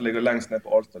alltid den som ligger lengst ned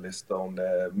på Alta-lista, om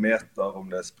det meter, om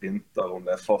det sprinter, om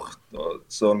det fart og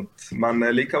sånt. Men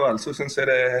likevel så synes jeg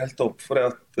det helt topp, for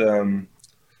det at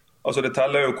altså det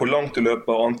teller jo hvor langt du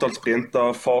løper, antall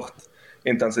sprinter, fart,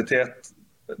 intensitet.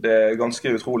 Det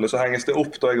ganske utrolig. Så henges det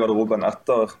opp da i garderoben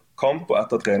etter kamp og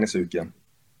etter treningsuken.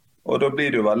 Og da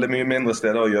blir det jo veldig mye mindre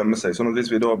steder å gjemme seg. Sånn at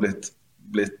hvis vi da har blitt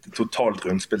totalt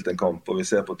rundspilt en kamp, og vi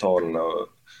ser på tallene,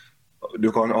 og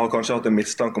du har kanskje hatt en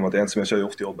mistanke om at det en som ikke har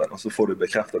gjort jobben, og så får du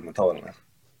bekreftet med tallene.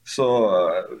 Så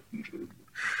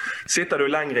sitter du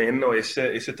lenger inne og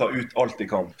ikke tar ut alt I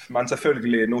kamp. Men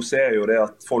selvfølgelig, nå ser jeg jo det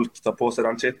at folk tar på seg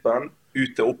den chipen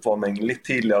ut til oppvarming litt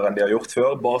tidligere enn de har gjort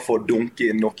før, bare for å dunke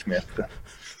inn nok meter.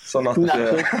 Sånn at det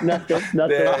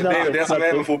er jo det som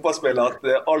med fotballspiller, at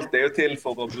alt er jo til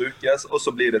for å brukes, og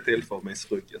så blir det til for å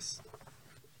misbrukes.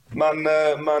 Men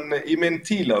I min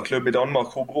tidligere klubb I Danmark,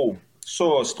 Hobro,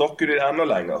 så strakker de enda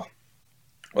lenger.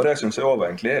 Og det synes jeg også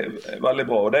egentlig er veldig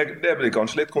bra. Og det blir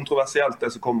kanskje litt kontroversielt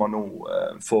det som kommer nå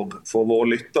for våre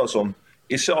lytter som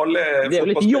ikke alle det er jo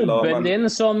litt jobben din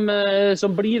som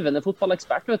blivende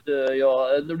fotballekspert, vet du, ja,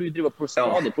 når du driver på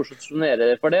stadig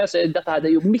posisjonerer for det, så dette her det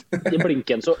er jo midt I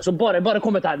blinken, så bare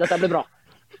kom ut her, dette blir bra.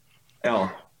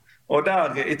 Ja, og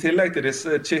der I tillegg til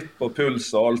disse chip og puls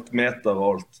og alt, meter og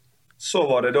alt, så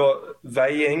var det da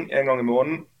veiing en gang I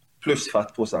måneden pluss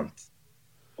fettprosent.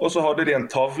 Og så hadde de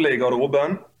en tavle I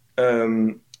garderoben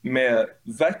med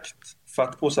vekt,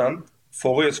 fettprosent,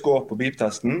 forrige skår på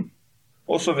beep-testen,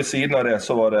 og så ved siden av det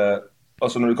så var det,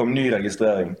 altså når det kom ny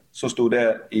registrering, så stod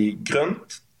det I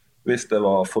grønt hvis det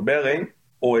var forbedring,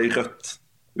 og I rødt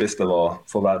hvis det var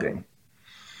forverring.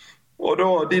 Og da,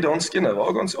 de danskene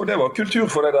var ganske, og det var kultur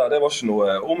for det der, det var ikke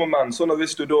noe om og men, sånn at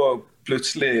hvis du da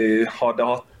plutselig hadde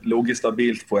ligget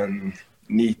stabilt på en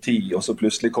 9-10, og så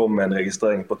plutselig kom en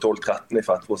registrering på 12-13 I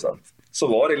fettprosent. Så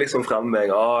var de liksom fremme med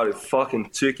meg, du fucking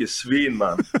tykke svin,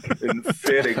 man. En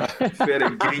fede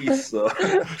gris.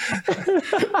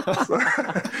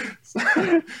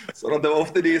 Så det var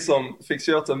ofte de som fikk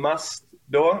kjørt det mest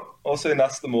da, og så I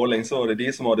neste måling så var det de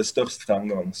som hadde størst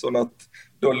fremgang. Sånn at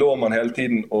da lå man hele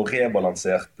tiden og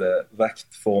rebalanserte vekt,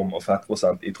 form og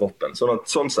fettprosent I troppen.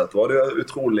 Sånn sett var det et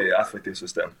utrolig effektivt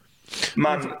system.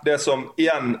 Men det som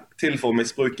igjen til for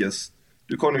misbrukes,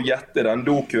 du kan jo gjette den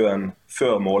dokøen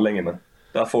før målingene,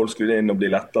 der folk skulle inn og bli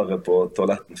lettere på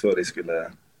toaletten før de skulle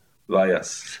veies.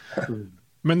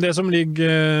 Men det som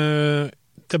ligger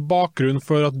til bakgrunn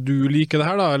for at du liker det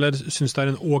her da, eller synes det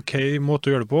en ok måte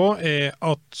å gjøre det på,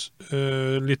 at,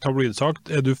 litt tabloid sagt,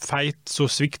 du feit, så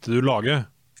svikter du laget.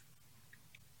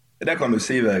 Det kan du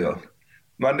si, Vegard.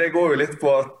 Men det går jo litt på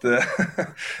at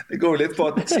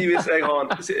si hvis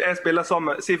jeg spiller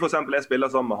sammen, si for eksempel jeg spiller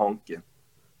sammen med Hanke,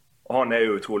 og han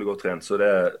jo utrolig godt trent,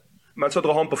 men så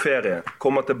drar han på ferie,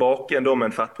 kommer tilbake igjen da med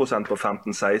en fettprosent på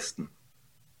 15-16,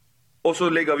 og så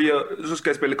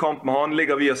skal jeg spille kamp med han,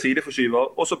 ligger vi og sideforskyver,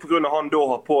 og så på grunn av han da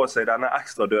har på seg denne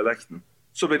ekstra dødvekten,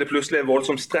 så blir det plutselig en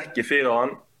voldsom strekk I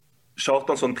fireren,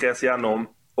 Kjartansson tres gjennom,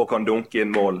 og kan dunke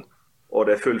inn mål, og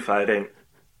det full feiring.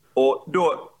 Og da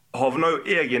havner jo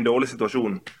jeg I en dårlig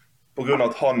situasjon på grunn av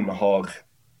at han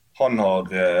har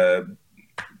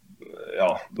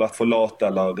vært for lat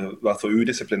eller vært for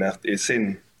udisiplinert I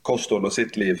sin kosthold og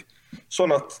sitt liv.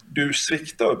 Sånn at du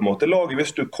svikter jo på en måte laget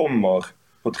hvis du kommer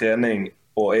på trening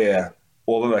og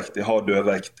overvektig, har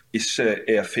dødvekt,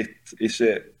 ikke fit,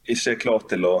 ikke klar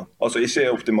til å, altså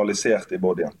ikke optimalisert I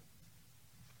bodyen.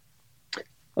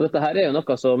 Og dette her jo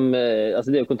noe som, altså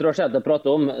det jo kontroversielt å prate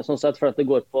om, sånn sett for at det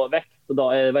går på vekt, og da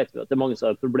vet vi at det mange som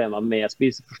har problemer med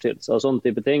spiseforstyrrelser og sånne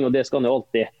type ting, og det skal man jo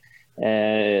alltid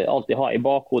ha I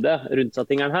bakhodet rundt disse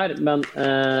tingene her, men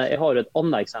jeg har jo et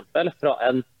annet eksempel fra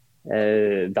en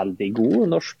veldig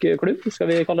god norsk klubb, skal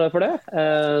vi kalle det for det,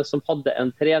 som hadde en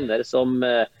trener som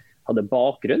hadde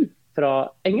bakgrunn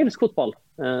fra engelsk fotball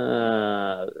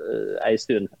en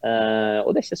stund,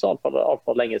 og det ikke så alt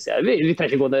for lenge siden. Vi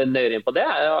trenger ikke gå nøyere inn på det,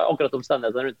 akkurat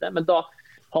omstendighetene rundt det, men da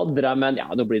hadde de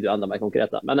nå blir det jo enda mer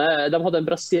konkret da, men de hadde en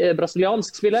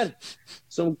brasiliansk spiller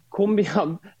som kom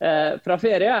hjem fra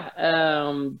ferie,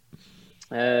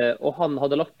 og han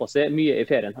hadde lagt på seg mye I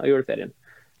ferien, I juleferien.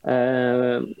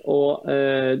 Og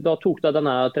da tok da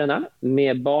denne treneren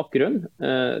med bakgrunn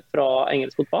fra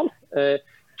engelsk fotball,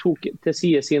 tok til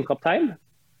side sin kaptein,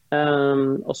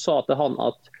 og sa til han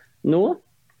at nå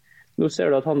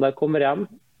ser du at han der kommer hjem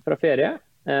fra ferie,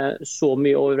 så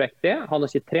mye overvektig, han har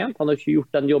ikke trent, han har ikke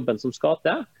gjort den jobben som skal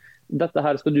til. Dette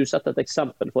her skal du sette et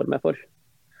eksempel for meg for.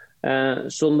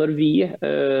 Så når vi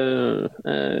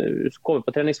kommer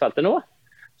på treningsfeltet nå,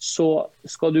 så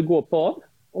skal du gå på,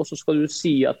 og så skal du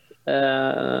si at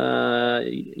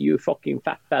you fucking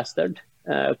fat bastard,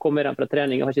 kommer hjem fra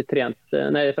trening, har ikke trent,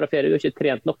 fra ferie, du har ikke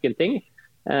trent noen ting.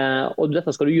 Og dette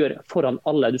skal du gjøre foran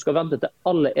alle. Du skal vente til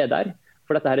alle der,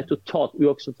 for dette her totalt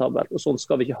uakseptabelt, og sånn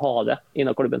skal vi ikke ha det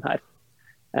innen klubben her.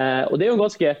 Og det jo en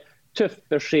ganske tøff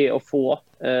beskjed å få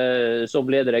som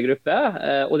leder I gruppe,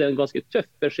 og det en ganske tøff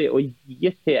beskjed å gi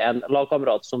til en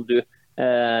lagkamerat som du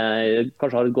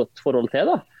kanskje har et godt forhold til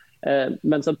da.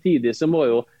 Men samtidig så må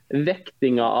jo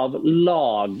vektinga av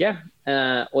laget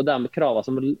og de kravene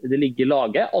som det ligger i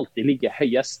laget, alltid ligger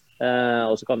høyest.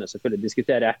 Og så kan jeg selvfølgelig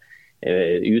diskutere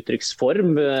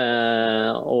uttrykksform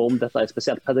og om dette er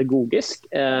spesielt pedagogisk,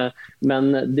 men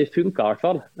det funker i hvert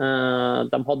fall.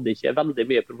 De hadde ikke veldig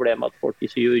mye problem at folk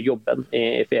ikke gjorde jobben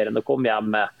i ferien og kom hjem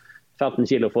med 15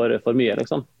 kilo for mye,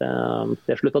 liksom.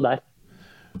 Det sluttet der.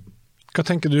 Hva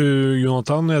tenker du,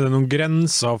 Jonathan? Er det noen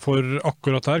grenser for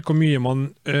akkurat her? Hvor mye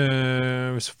man,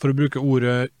 for å bruke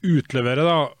ordet utlevere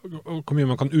da, hvor mye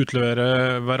man kan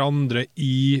utlevere hverandre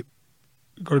i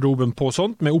garderoben på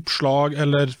sånt, med oppslag,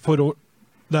 eller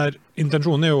der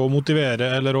intensjonen er jo å motivere,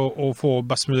 eller å få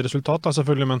best mulig resultat, da,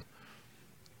 selvfølgelig, men...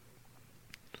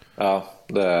 Ja,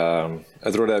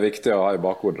 jeg tror det er viktig å ha i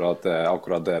bakhodet at det er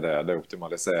akkurat det er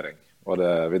optimalisering, og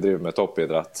vi driver med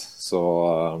toppidrett, så...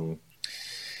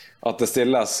 At det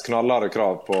stilles knallharde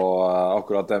krav på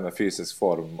akkurat det med fysisk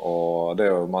form, og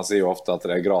man sier jo ofte at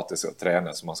det er gratis å trene,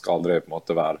 så man skal aldri på en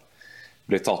måte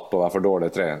bli tatt på å være for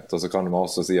dårlig trent, og så kan man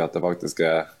også si at det faktisk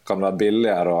kan være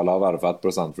billigere og lavere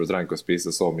fettprosent, for du trenger ikke å spise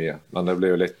så mye, men det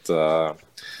blir jo litt,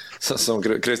 som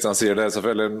Kristian sier, det er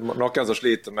selvfølgelig noen som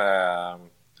sliter med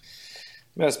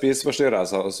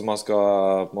spiseforstyrrelser, som man skal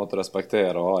på en måte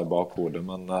respektere og ha i bakhodet,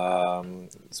 men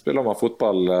spiller man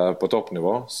fotball på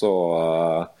toppnivå, så...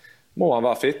 må man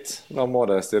være fit, da må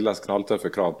det stilles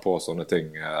knalltøffe krav på sånne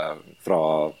ting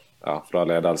fra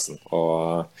ledelsen.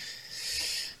 Og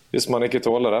hvis man ikke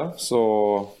tåler det, så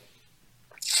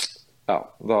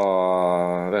da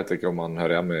vet jeg ikke om man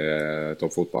hører hjemme i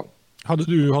toppfotball. Hadde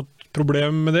du hatt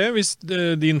problem med det hvis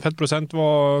din fettprosent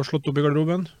var slått opp i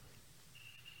garderoben?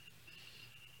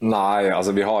 Nei,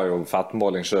 altså vi har jo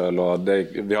fettmåling selv, og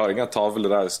vi har ingen tavle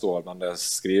der det står, men det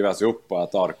skrives jo opp på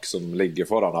et ark som ligger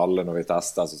foran alle når vi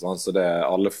tester, så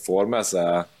alle får med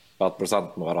seg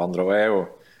fettprosent med hverandre, og jo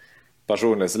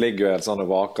personlig så ligger jo helt sånn og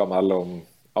vaker mellom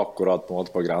akkurat på en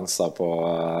måte på grensa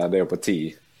det er jo på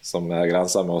 10 som er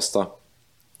grensa med oss da.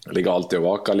 Det ligger alltid og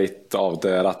vaker litt av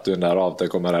det rett under, og av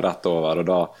det kommer det rett over, og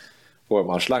da får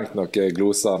man slengt noen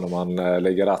gloser når man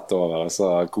ligger rett over, og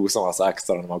så koser man seg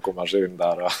ekstra når man kommer seg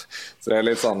under. Så det er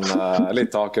litt sånn,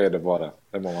 litt takhøyde på det.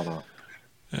 Det må man ha.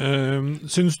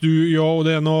 Syns du,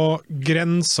 det er noen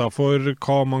grenser for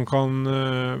hva man kan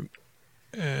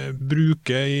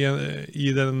bruke i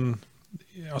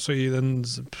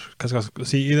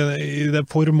det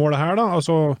formålet her da?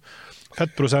 Altså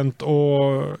fettprosent,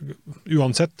 og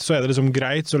uansett så er det liksom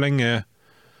greit så lenge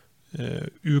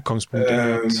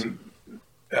utgangspunktet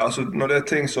altså når det er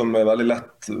ting som er veldig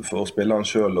lett for spilleren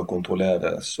selv å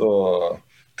kontrollere, så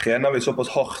trener vi såpass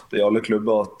hardt i alle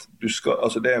klubber at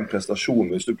det er en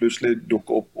prestasjon hvis du plutselig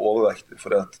dukker opp overvektig,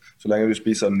 for så lenge du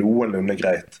spiser noenlunde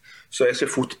greit, så er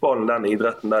ikke fotballen den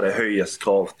idretten der det er høyest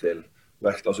krav til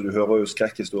vekt. Altså du hører jo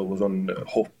skrekkhistorier på sånn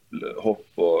hopp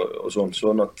og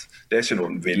sånn at det er ikke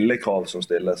noen ville krav som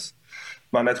stilles.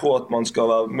 Men jeg tror at man skal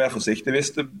være mer forsiktig hvis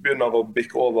det begynner å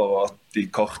bikke over at de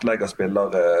kartlegger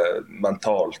spillere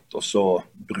mentalt, og så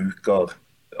bruker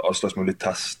all slags mulig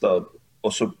tester,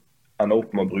 og så ender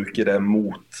opp med å bruke det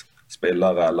mot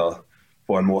spillere, eller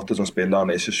på en måte som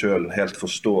spillerne ikke selv helt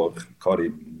forstår hva de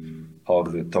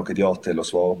har takket ja til å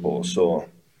svare på, og så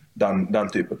den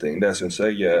type ting. Det synes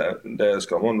jeg, det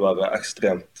skal man være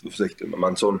ekstremt forsiktig med,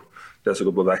 men sånn, det som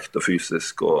går på vekt og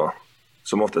fysisk, og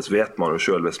som oftest vet man jo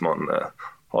selv hvis man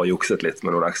har jukset litt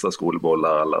med noen ekstra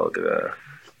skoleboller eller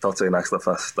tatt seg en ekstra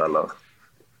fest.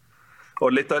 Og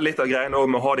litt av greien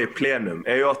med å ha det i plenum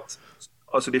er jo at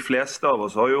altså de fleste av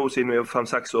oss har jo siden vi er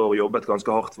 5-6 år jobbet ganske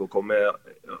hardt for å komme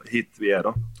hit vi er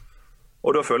da.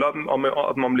 Og da føler jeg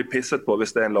at man blir pisset på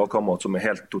hvis det er en lagkamerat som er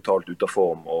helt totalt ut av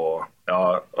form. Og,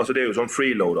 altså det er jo sånn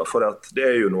freeloader, for det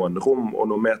er jo noen rom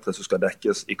og noen meter som skal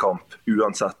dekkes i kamp,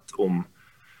 uansett om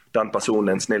den personen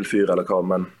er en snill fyr eller hva,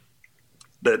 men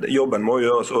jobben må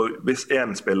gjøres, og hvis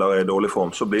en spiller er i dårlig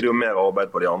form, så blir det jo mer arbeid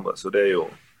på de andre, så det er jo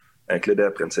egentlig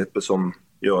det prinsippet som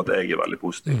gjør at jeg er veldig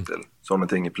positiv til sånne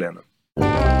ting i plenum.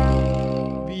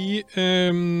 Vi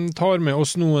tar med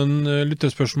oss noen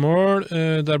lyttespørsmål,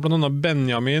 der blant annet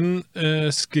Benjamin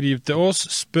skriver til oss,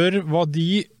 spør hva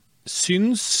de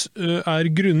syns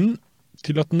er grunnen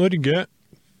til at Norge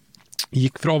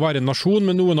gikk fra å være en nasjon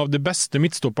med noen av de beste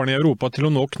midtstopperne i Europa til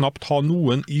å nå knapt ha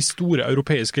noen i store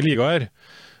europeiske ligaer.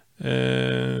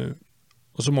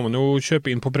 Og så må man jo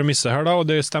kjøpe inn på premisset her da, og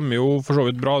det stemmer jo for så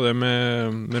vidt bra det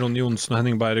med Ronny Johnsen og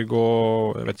Henning Berg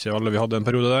og jeg vet ikke, alle vi hadde en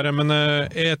periode der, men er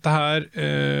dette her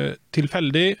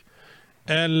tilfeldig?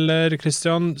 Eller,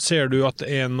 Kristian, ser du at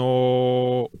det er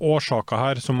noen årsaker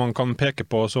her som man kan peke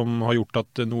på som har gjort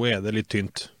at nå er det litt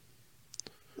tynt?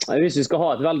 Hvis vi skal ha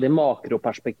et veldig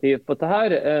makroperspektiv på dette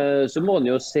her, så må en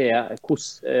jo se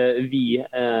hvordan vi,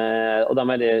 og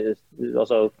de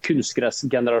altså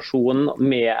kunstgressgenerasjonen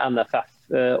med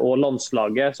NFF og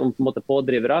landslaget som på en måte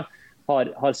pådrivere,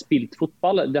 har spilt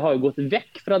fotball. Det har jo gått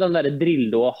vekk fra den der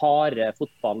drillo og harde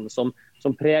fotballen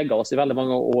som preget oss i veldig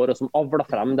mange år, og som avlet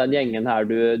frem den gjengen her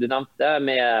du nevnte,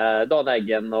 med Dan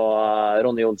Eggen og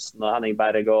Ronny Johnsen og Henning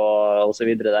Berg og så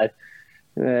videre der.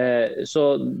 Så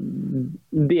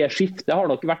det skiftet har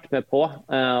nok vært med på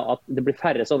at det blir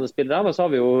færre sånne spillere, men så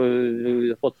har vi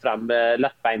jo fått frem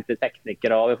lettbeinte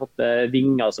teknikere, og vi har fått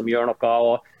vinger som gjør noe,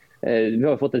 og vi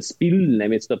har fått en spillende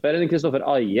midtstopper, Kristoffer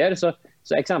Ayer, så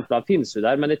eksemplene finnes jo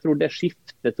der, men jeg tror det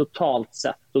skifter totalt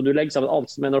sett, og du legger sammen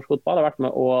alt som norsk fotball, har vært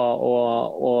med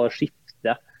å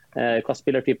skifte hva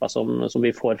spillertyper som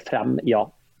vi får frem, ja.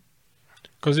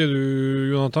 Hva sier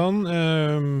du, Jonathan?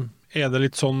 Er det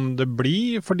litt sånn det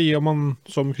blir, fordi man,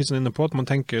 som Kristian er inne på, at man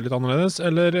tenker litt annerledes,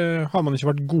 eller har man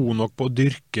ikke vært god nok på å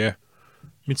dyrke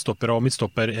midtstoppere og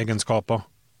midtstopperegenskaper?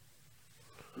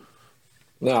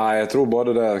 Nei, jeg tror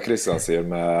både det Kristian sier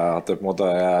med at det på en måte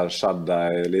er skjedd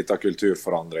en liten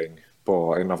kulturforandring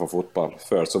innenfor fotball.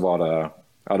 Før så var det,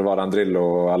 det var den drillo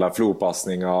eller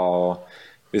flopasningen, og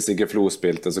hvis ikke Flo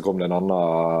spilte, så kom det en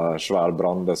annen svær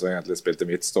Brande som egentlig spilte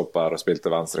midtstopper og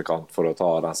spilte venstre kant for å ta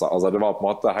den. Altså, det var på en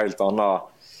måte helt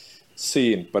annet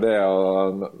syn på det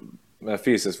med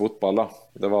fysisk fotball. Da.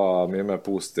 Det var mye mer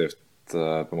positivt på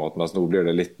en måte, mens nå blir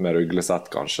det litt mer uglesett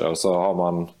kanskje. Og så har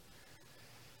man,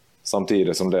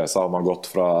 samtidig som det, så har man gått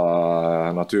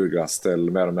fra naturgress til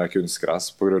mer og mer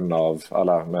kunstgress på grunn av,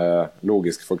 eller med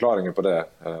logiske forklaringer på det,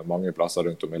 mange plasser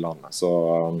rundt om i landet. Så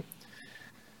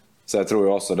jeg tror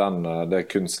jo også det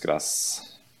kunstgress,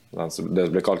 det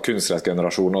blir kalt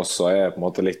kunstgressgenerasjon også, er på en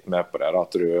måte litt med på det.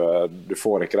 At du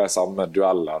får ikke de samme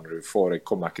duellene,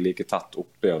 kommer ikke like tett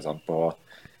oppi og sånn, på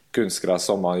kunstgress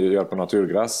som man gjør på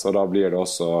naturgress, og da blir det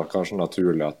også kanskje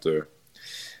naturlig at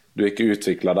du ikke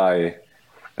utvikler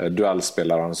de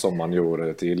duellspillerne som man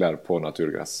gjorde tidligere på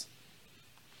naturgress.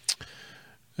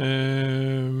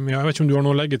 Jeg vet ikke om du har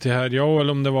noe å legge til her, ja,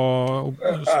 eller om det var...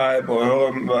 Jeg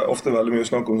hører ofte veldig mye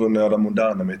snakk om den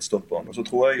moderne midtstopperen, og så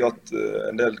tror jeg at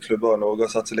en del klubber i Norge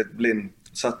har sett seg litt blind,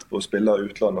 sett på spillere i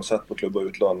utlandet og sett på klubber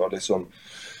i utlandet, og liksom,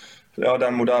 ja,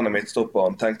 den moderne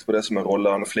midtstopperen tenkte på det som en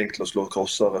rolle, han er flink til å slå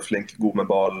krosser, er flink, god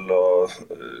med ball og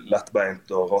lettbeint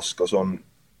og rask og sånn.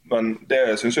 Men det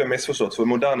synes jeg er misforstått, for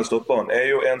moderne stopperen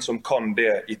er jo en som kan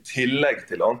det i tillegg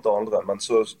til alt det andre, men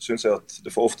så synes jeg at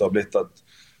det for ofte har blitt at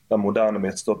den moderne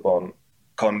midtstopperen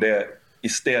kan det i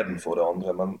stedet for det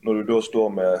andre. Men når du da står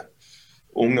med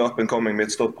unge up-and-coming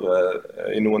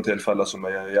midtstoppere i noen tilfeller som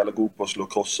gjelder god på å slå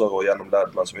krosser og gjennom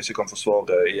ledd, men som ikke kan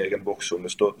forsvare i egen boks, om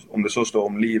det så står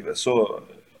om livet, så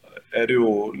er det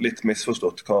jo litt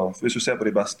misforstått. Hvis du ser på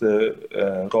de beste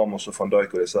Ramos og Van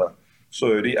Dijk og disse,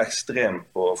 så er de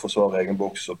ekstremt på å forsvare egen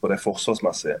boks og på det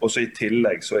forsvarsmessige. Og så i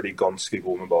tillegg så er de ganske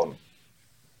gode med ballen.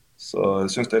 Så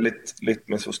jeg synes det er litt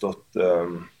misforstått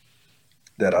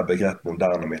det der begrepet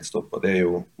moderne midtstopper. Det er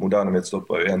jo, moderne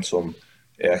midtstopper er jo en som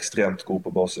er ekstremt god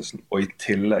på basisen, og i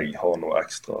tillegg har noe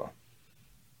ekstra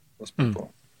å spille på.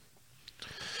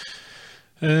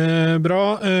 Bra.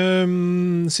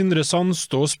 Sindre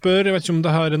Sandstå spør, jeg vet ikke om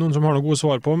det her er noen som har noe gode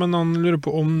svar på, men han lurer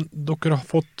på om dere har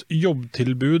fått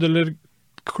jobbtilbud eller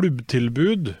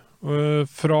klubbtilbud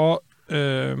fra,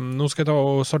 nå skal jeg ta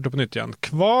og starte på nytt igjen.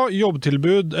 Hva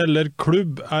jobbtilbud eller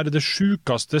klubb er det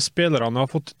sjukeste spillerne har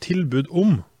fått tilbud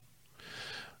om?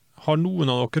 Har noen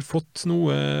av dere fått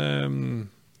noe,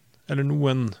 eller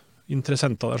noen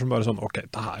interessenter der som bare sånn, ok,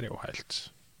 det her er jo helt...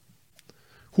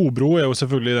 Hobro er jo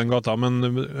selvfølgelig i den gata, men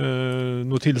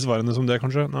noe tilsvarende som det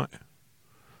kanskje? Nei.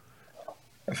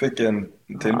 Jeg fikk en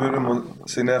tilbud om å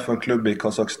signere for en klubb i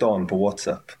Kazakhstan på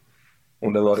WhatsApp.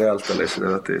 Om det var reelt eller ikke,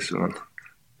 det vet jeg ikke, men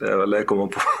det er vel det jeg kommer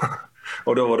på.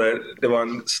 Og da var det var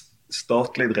en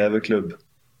statlig drevet klubb,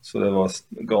 så det var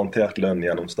garantert lønn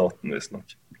gjennom staten,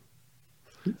 visstnok.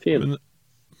 Fint.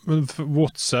 Men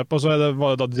WhatsApp, altså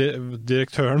var det da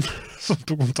direktøren som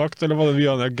tok kontakt, eller var det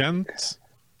via en agent?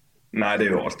 Nei, det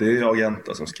er jo alltid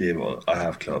agenter som skriver I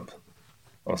have club.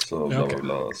 Altså, bla bla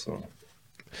bla. Altså.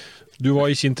 Du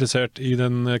var ikke interessert i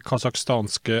den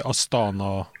kazakhstanske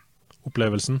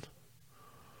Astana-opplevelsen?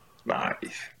 Nei.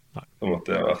 Det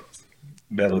måtte ha vært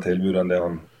bedre tilbud enn det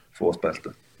han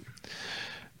forspilte.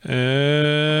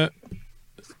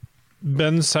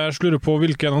 Ben Særs lurer på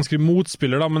hvilken han skriver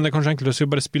motspiller, da, men det er kanskje enklere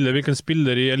å bare spille hvilken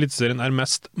spiller i Eliteserien er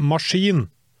mest maskin.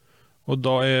 Og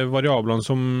da er variablene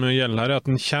som gjelder her at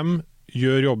den kommer,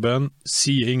 gjør jobben,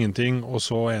 sier ingenting, og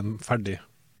så er den ferdig.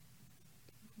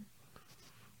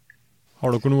 Har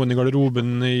dere noen i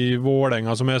garderoben i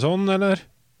Vålerenga som sånn, eller?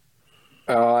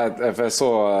 Ja, jeg så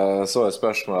et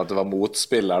spørsmål at det var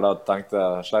motspiller, da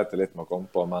sleit jeg litt med å komme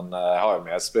på, men jeg har jo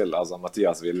medspill, altså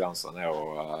Mathias Williamson jo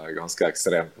ganske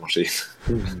ekstremt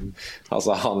maskin.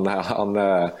 Altså han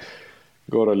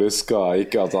går og lusker,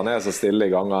 ikke at han så stille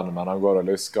i gangene, men han går og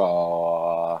lusker,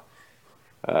 og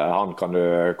han kan du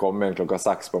komme inn klokka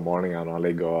 6 på morgenen når han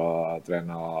ligger og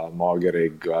trener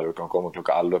magerygg, eller du kan komme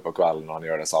klokka 11 på kvelden når han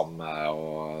gjør det samme,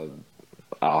 og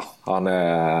ja, han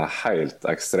helt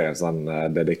ekstremt sånn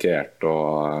dedikert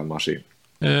og maskin.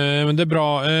 Men det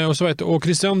bra. Og så vet jeg, og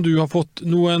Kristian, du har fått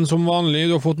noen som vanlig,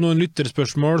 du har fått noen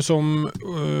lytterspørsmål som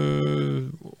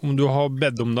om du har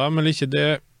bedt om dem, eller ikke,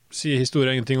 det sier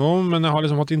historien ingenting om, men jeg har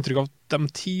liksom hatt inntrykk av at de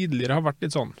tidligere har vært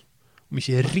litt sånn, om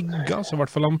ikke rigget, så i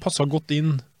hvert fall de passet godt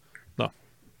inn da.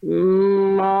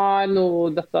 Nei,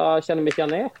 dette kjenner vi ikke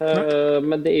igjen i,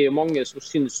 men det jo mange som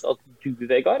synes at du,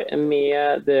 Vegard,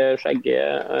 med det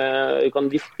skjegget kan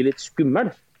virke litt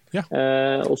skummel,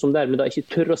 og som dermed da ikke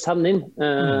tør å sende inn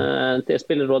til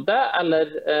spillerrådet eller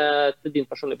til din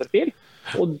personlige profil.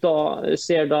 Og da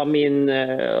ser da min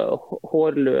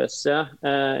hårløse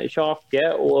kjake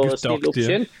og snille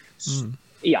oppsyn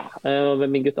med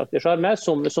min gutteaktige charme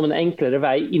som en enklere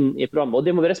vei inn i programmet, og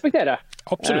det må vi respektere.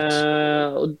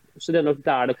 Absolutt. Så det nok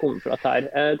der det kommer fra her.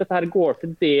 Dette her går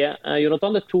til det,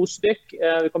 Jonathan, det 2 stykk.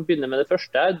 Vi kan begynne med det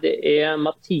første. Det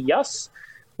Mathias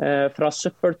fra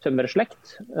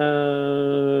søppeltømmerslekt,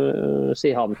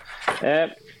 sier han.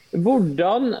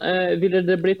 Hvordan ville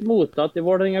det blitt mottatt i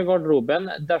Vålerenga-garderoben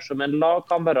dersom en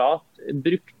lagkamerat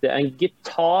brukte en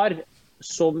gitar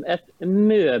som et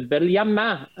møbel hjemme?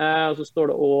 Så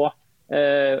står det også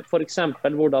for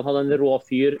eksempel hvordan hadde en rå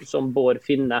fyr som Bård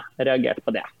Finne reagert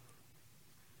på det?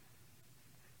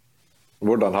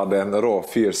 Hvordan hadde en rå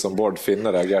fyr som Bård Finne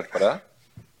reagert på det?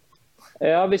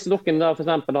 Ja, hvis noen da for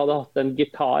eksempel hadde hatt en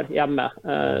gitar hjemme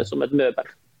som et møbel.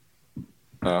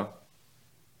 Ja.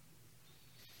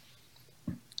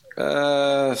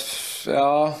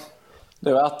 Ja,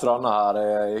 det jo et eller annet her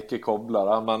jeg ikke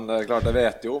kobler, men klart jeg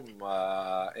vet jo om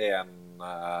en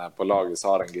på laget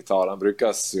som har en gitar. Den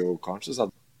brukes jo kanskje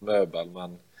som et møbel,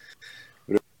 men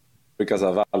brukes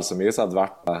vel så mye som et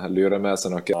verktøy. Lurer med seg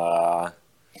noen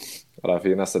av de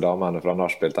fineste damene fra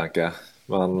nachspiel, tenker jeg.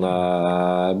 Men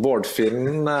Bård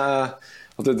Finn,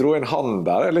 at du dro inn han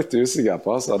der, jeg litt usikker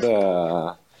på, så det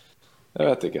jeg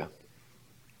vet ikke.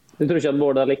 Du tror ikke at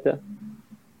Bård har likt det?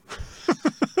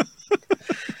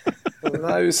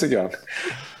 Nei, usikker.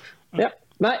 Ja,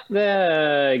 nei, det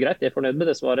greit, jeg fornøyd med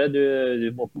det svaret. Du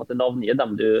må på en måte navngi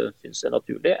dem du synes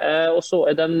naturlig. Og så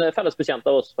det en felles bekjent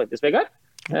av oss faktisk, Vegard.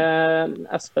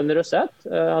 Espen Røseth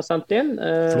har sendt inn.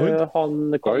 Han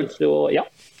kalles jo, ja,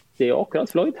 det akkurat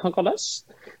Floyd han kalles.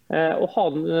 Og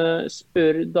han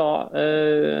spør da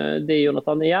det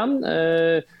Jonathan igjen.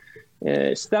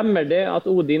 Stemmer det at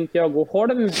Odin Thiago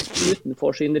Holm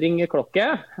utenfor sin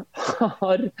ringeklokke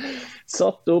har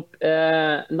satt opp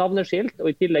navneskilt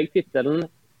og i tillegg titelen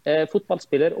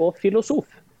fotballspiller og filosof?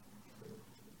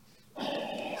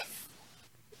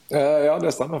 Ja,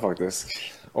 det stemmer faktisk.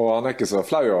 Og han ikke så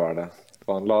flau over det.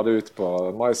 For han la det ut på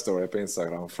My Story på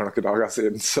Instagram for noen dager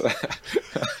siden, så det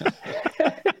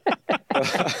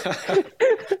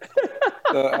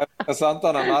jeg sendte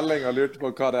han en melding og lurte på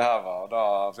hva det her var, og da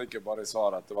fikk jeg bare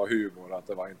svar at det var humor, at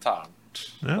det var internt.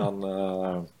 Ja.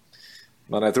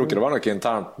 Men jeg tror ikke det var noe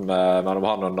internt mellom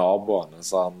han og naboene,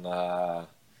 så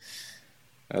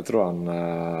jeg tror han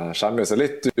skjemmer seg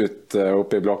litt ut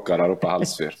oppe i blokka der oppe i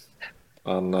Helsfyr.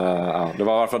 Men ja, det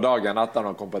var i hvert fall dagen etter når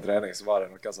han kom på trening, så var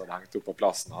det noen som hadde hengt opp på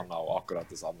plassen han og akkurat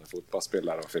det samme,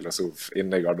 fotballspiller og filosof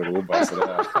inne i garderoben, så det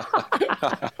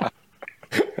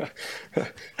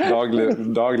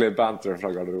daglig banter fra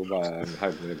garderoben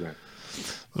helt nydelig.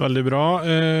 Veldig bra.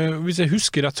 Hvis jeg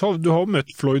husker rett, du har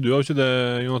møtt Floyd, du har ikke det,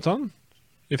 Jonathan?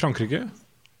 I Frankrike?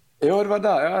 Jo, det var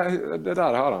der, ja, det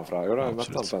der har han fra. Jo, da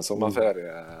møtte han på en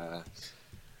sommerferie,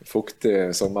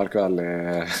 fuktig sommerkveld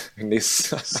i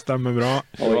Nice. Stemmer bra.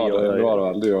 Det var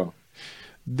veldig, jo.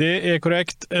 Det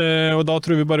korrekt, og da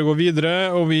tror vi bare går videre,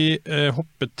 og vi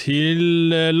hopper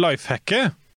til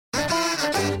lifehacket.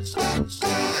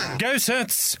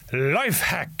 Gausets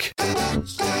lifehack.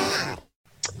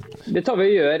 Det tar vi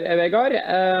og gjør, Vegard.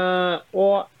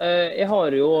 Og jeg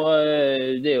har jo,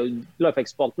 det jo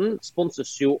Lifehack-spalten,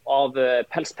 sponses jo av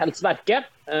Pelsverket,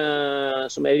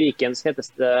 som Vikens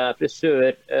heteste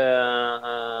frisør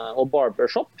og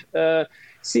barbershop.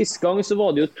 Sist gang så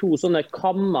var det jo 2 sånne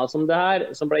kammer som det her,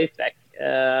 som ble gitt vekk.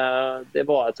 Det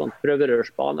var et sånt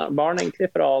prøverørsbarn egentlig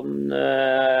fra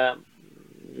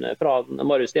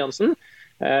Marius Stiansen.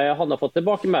 Han har fått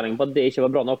tilbakemelding på at det ikke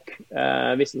var bra nok.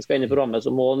 Hvis han skal inn i programmet,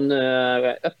 så må han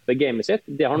uppe gamet sitt.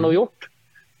 Det har han nå gjort.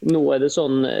 Nå det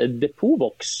sånn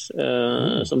depotvoks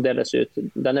som deles ut.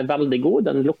 Den veldig god,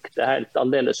 den lukter helt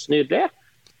aldeles nydelig.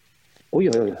 Oi,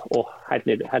 helt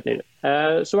nydelig, helt nydelig.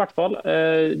 Så i hvert fall,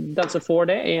 den som får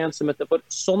det en som heter for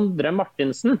Sondre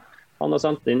Martinsen. Han har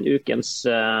sendt inn ukens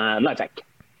lifehack.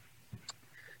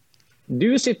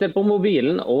 Du sitter på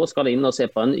mobilen og skal inn og se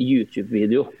på en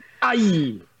YouTube-video.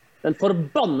 Ei! Den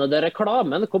forbannede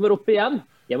reklamen kommer opp igjen.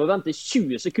 Jeg må vente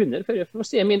 20 sekunder før jeg får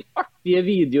se min artige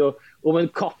video om en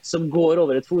katt som går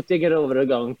over et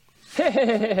fotgjengerovergang.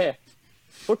 Hehehehe.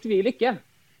 Fortvil ikke.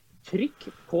 Trykk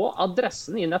på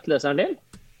adressen i nettleseren din.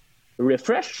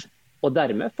 Refresh. Og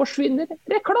dermed forsvinner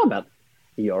reklamen.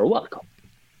 You're welcome.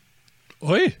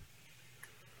 Oi!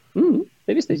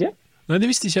 Det visste jeg ikke. Nei, det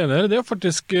visste jeg ikke heller. Det var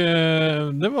faktisk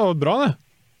det var bra, det.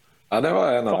 Ja, det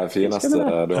var en av de fineste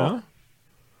du har.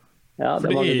 Ja,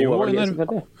 det var det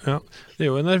gode, det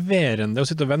jo enerverende å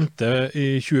sitte og vente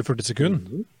i 20-40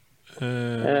 sekunder.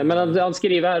 Men han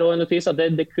skriver her og en notis at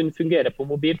det kun fungerer på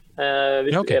mobil.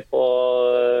 Hvis du på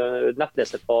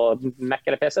nettleser på Mac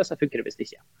eller PC, så funker det visst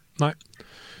ikke. Nei,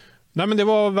 men det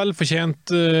var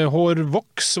velfortjent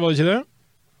hårvoks, var det ikke det?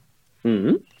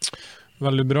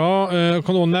 Veldig bra. Jeg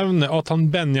kan også nevne at han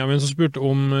Benjamin som spurte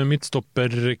om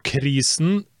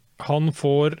midtstopperkrisen, han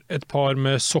får et par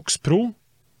med Sox Pro.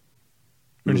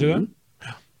 Vil du ikke det?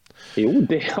 Ja. Jo,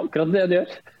 det akkurat det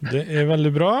gjør. Det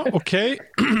veldig bra. Ok.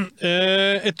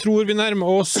 Jeg tror vi nærmer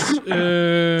oss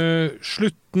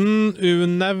slutten. Vi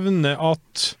nevner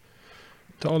at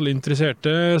til alle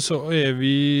interesserte så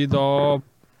vi da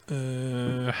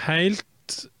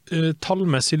helt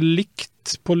tallmessig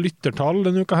likt på lyttertall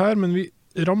denne uka her, men vi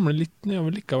ramler litt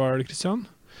nedover likevel, Kristian.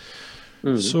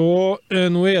 Så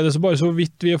nå det så bare så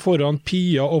vidt vi foran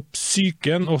Pia og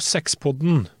Psyken og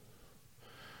Sexpodden.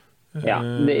 Ja,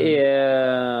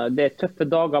 det tøffe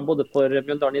dager både for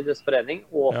Mjøndalen idrettsforening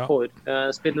og for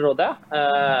spillerrådet,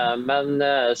 men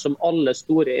som alle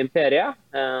store imperier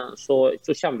så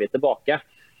kommer vi tilbake.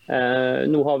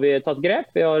 Nå har vi tatt grep.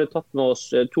 Vi har tatt med oss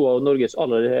 2 av Norges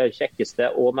aller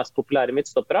kjekkeste og mest populære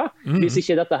midtstoppere. Hvis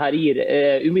ikke dette her gir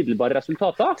umiddelbare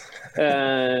resultater,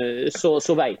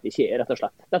 så vet ikke jeg rett og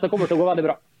slett. Dette kommer til å gå veldig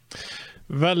bra.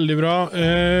 Veldig bra.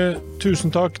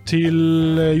 Tusen takk til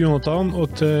Jonathan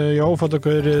og til for at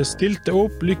dere stilte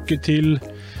opp. Lykke til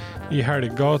i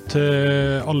helga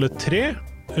til alle 3.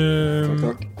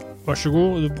 Takk. Vær så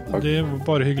god, det var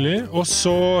bare hyggelig. Og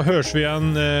så høres vi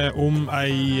igjen om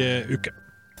ei uke.